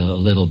just a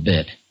little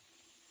bit.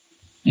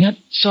 I got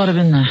sort of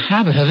in the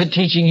habit of it,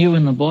 teaching you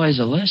and the boys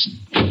a lesson.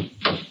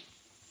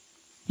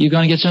 You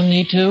going to get something to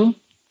eat, too?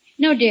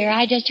 No, dear.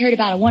 I just heard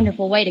about a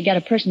wonderful way to get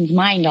a person's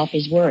mind off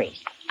his worries.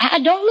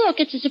 Don't look.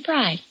 It's a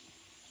surprise.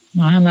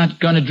 Well, I'm not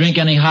going to drink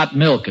any hot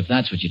milk, if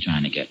that's what you're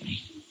trying to get me.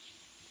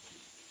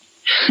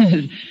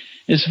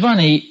 It's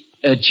funny.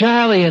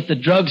 Charlie at the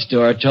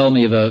drugstore told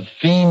me of a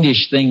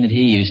fiendish thing that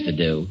he used to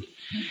do.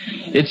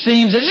 It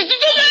seems that...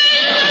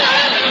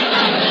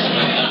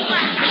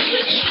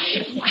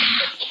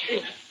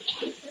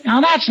 Now,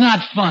 that's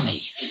not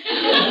funny.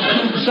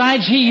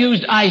 Besides, he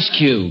used ice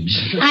cubes.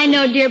 I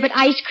know, dear, but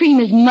ice cream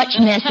is much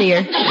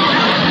messier.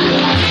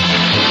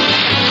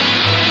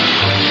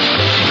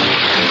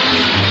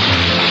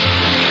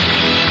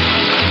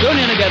 Tune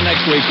in again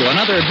next week to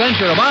another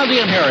adventure of Ozzie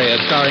and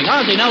Harriet, starring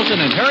Ozzie Nelson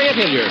and Harriet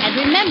Hilliard. And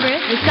remember,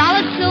 the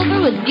solid silver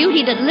with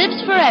beauty that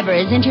lives forever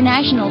is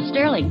International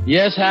Sterling.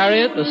 Yes,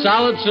 Harriet, the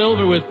solid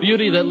silver with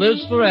beauty that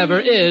lives forever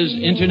is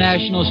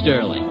International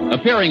Sterling.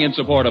 Appearing in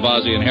support of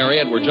Ozzie and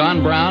Harriet were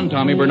John Brown,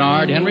 Tommy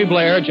Bernard, Henry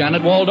Blair,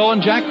 Janet Waldo,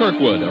 and Jack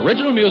Kirkwood.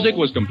 Original music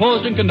was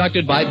composed and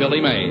conducted by Billy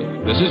May.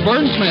 This is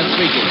Vern Smith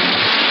speaking.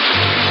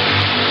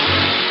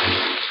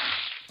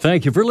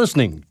 Thank you for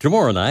listening.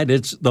 Tomorrow night,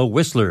 it's The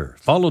Whistler,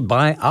 followed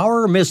by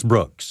Our Miss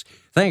Brooks.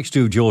 Thanks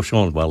to Joel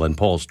Schoenwell and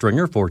Paul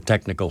Stringer for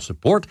technical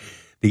support.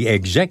 The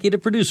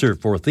executive producer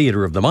for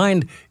Theater of the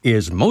Mind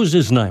is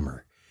Moses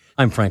Neimer.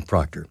 I'm Frank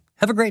Proctor.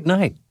 Have a great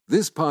night.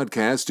 This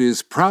podcast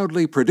is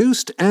proudly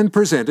produced and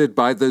presented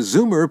by the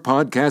Zoomer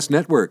Podcast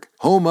Network,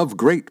 home of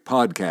great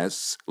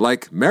podcasts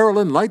like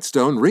Marilyn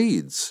Lightstone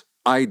Reads,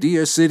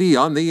 Idea City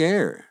on the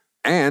Air,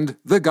 and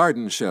The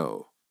Garden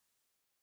Show.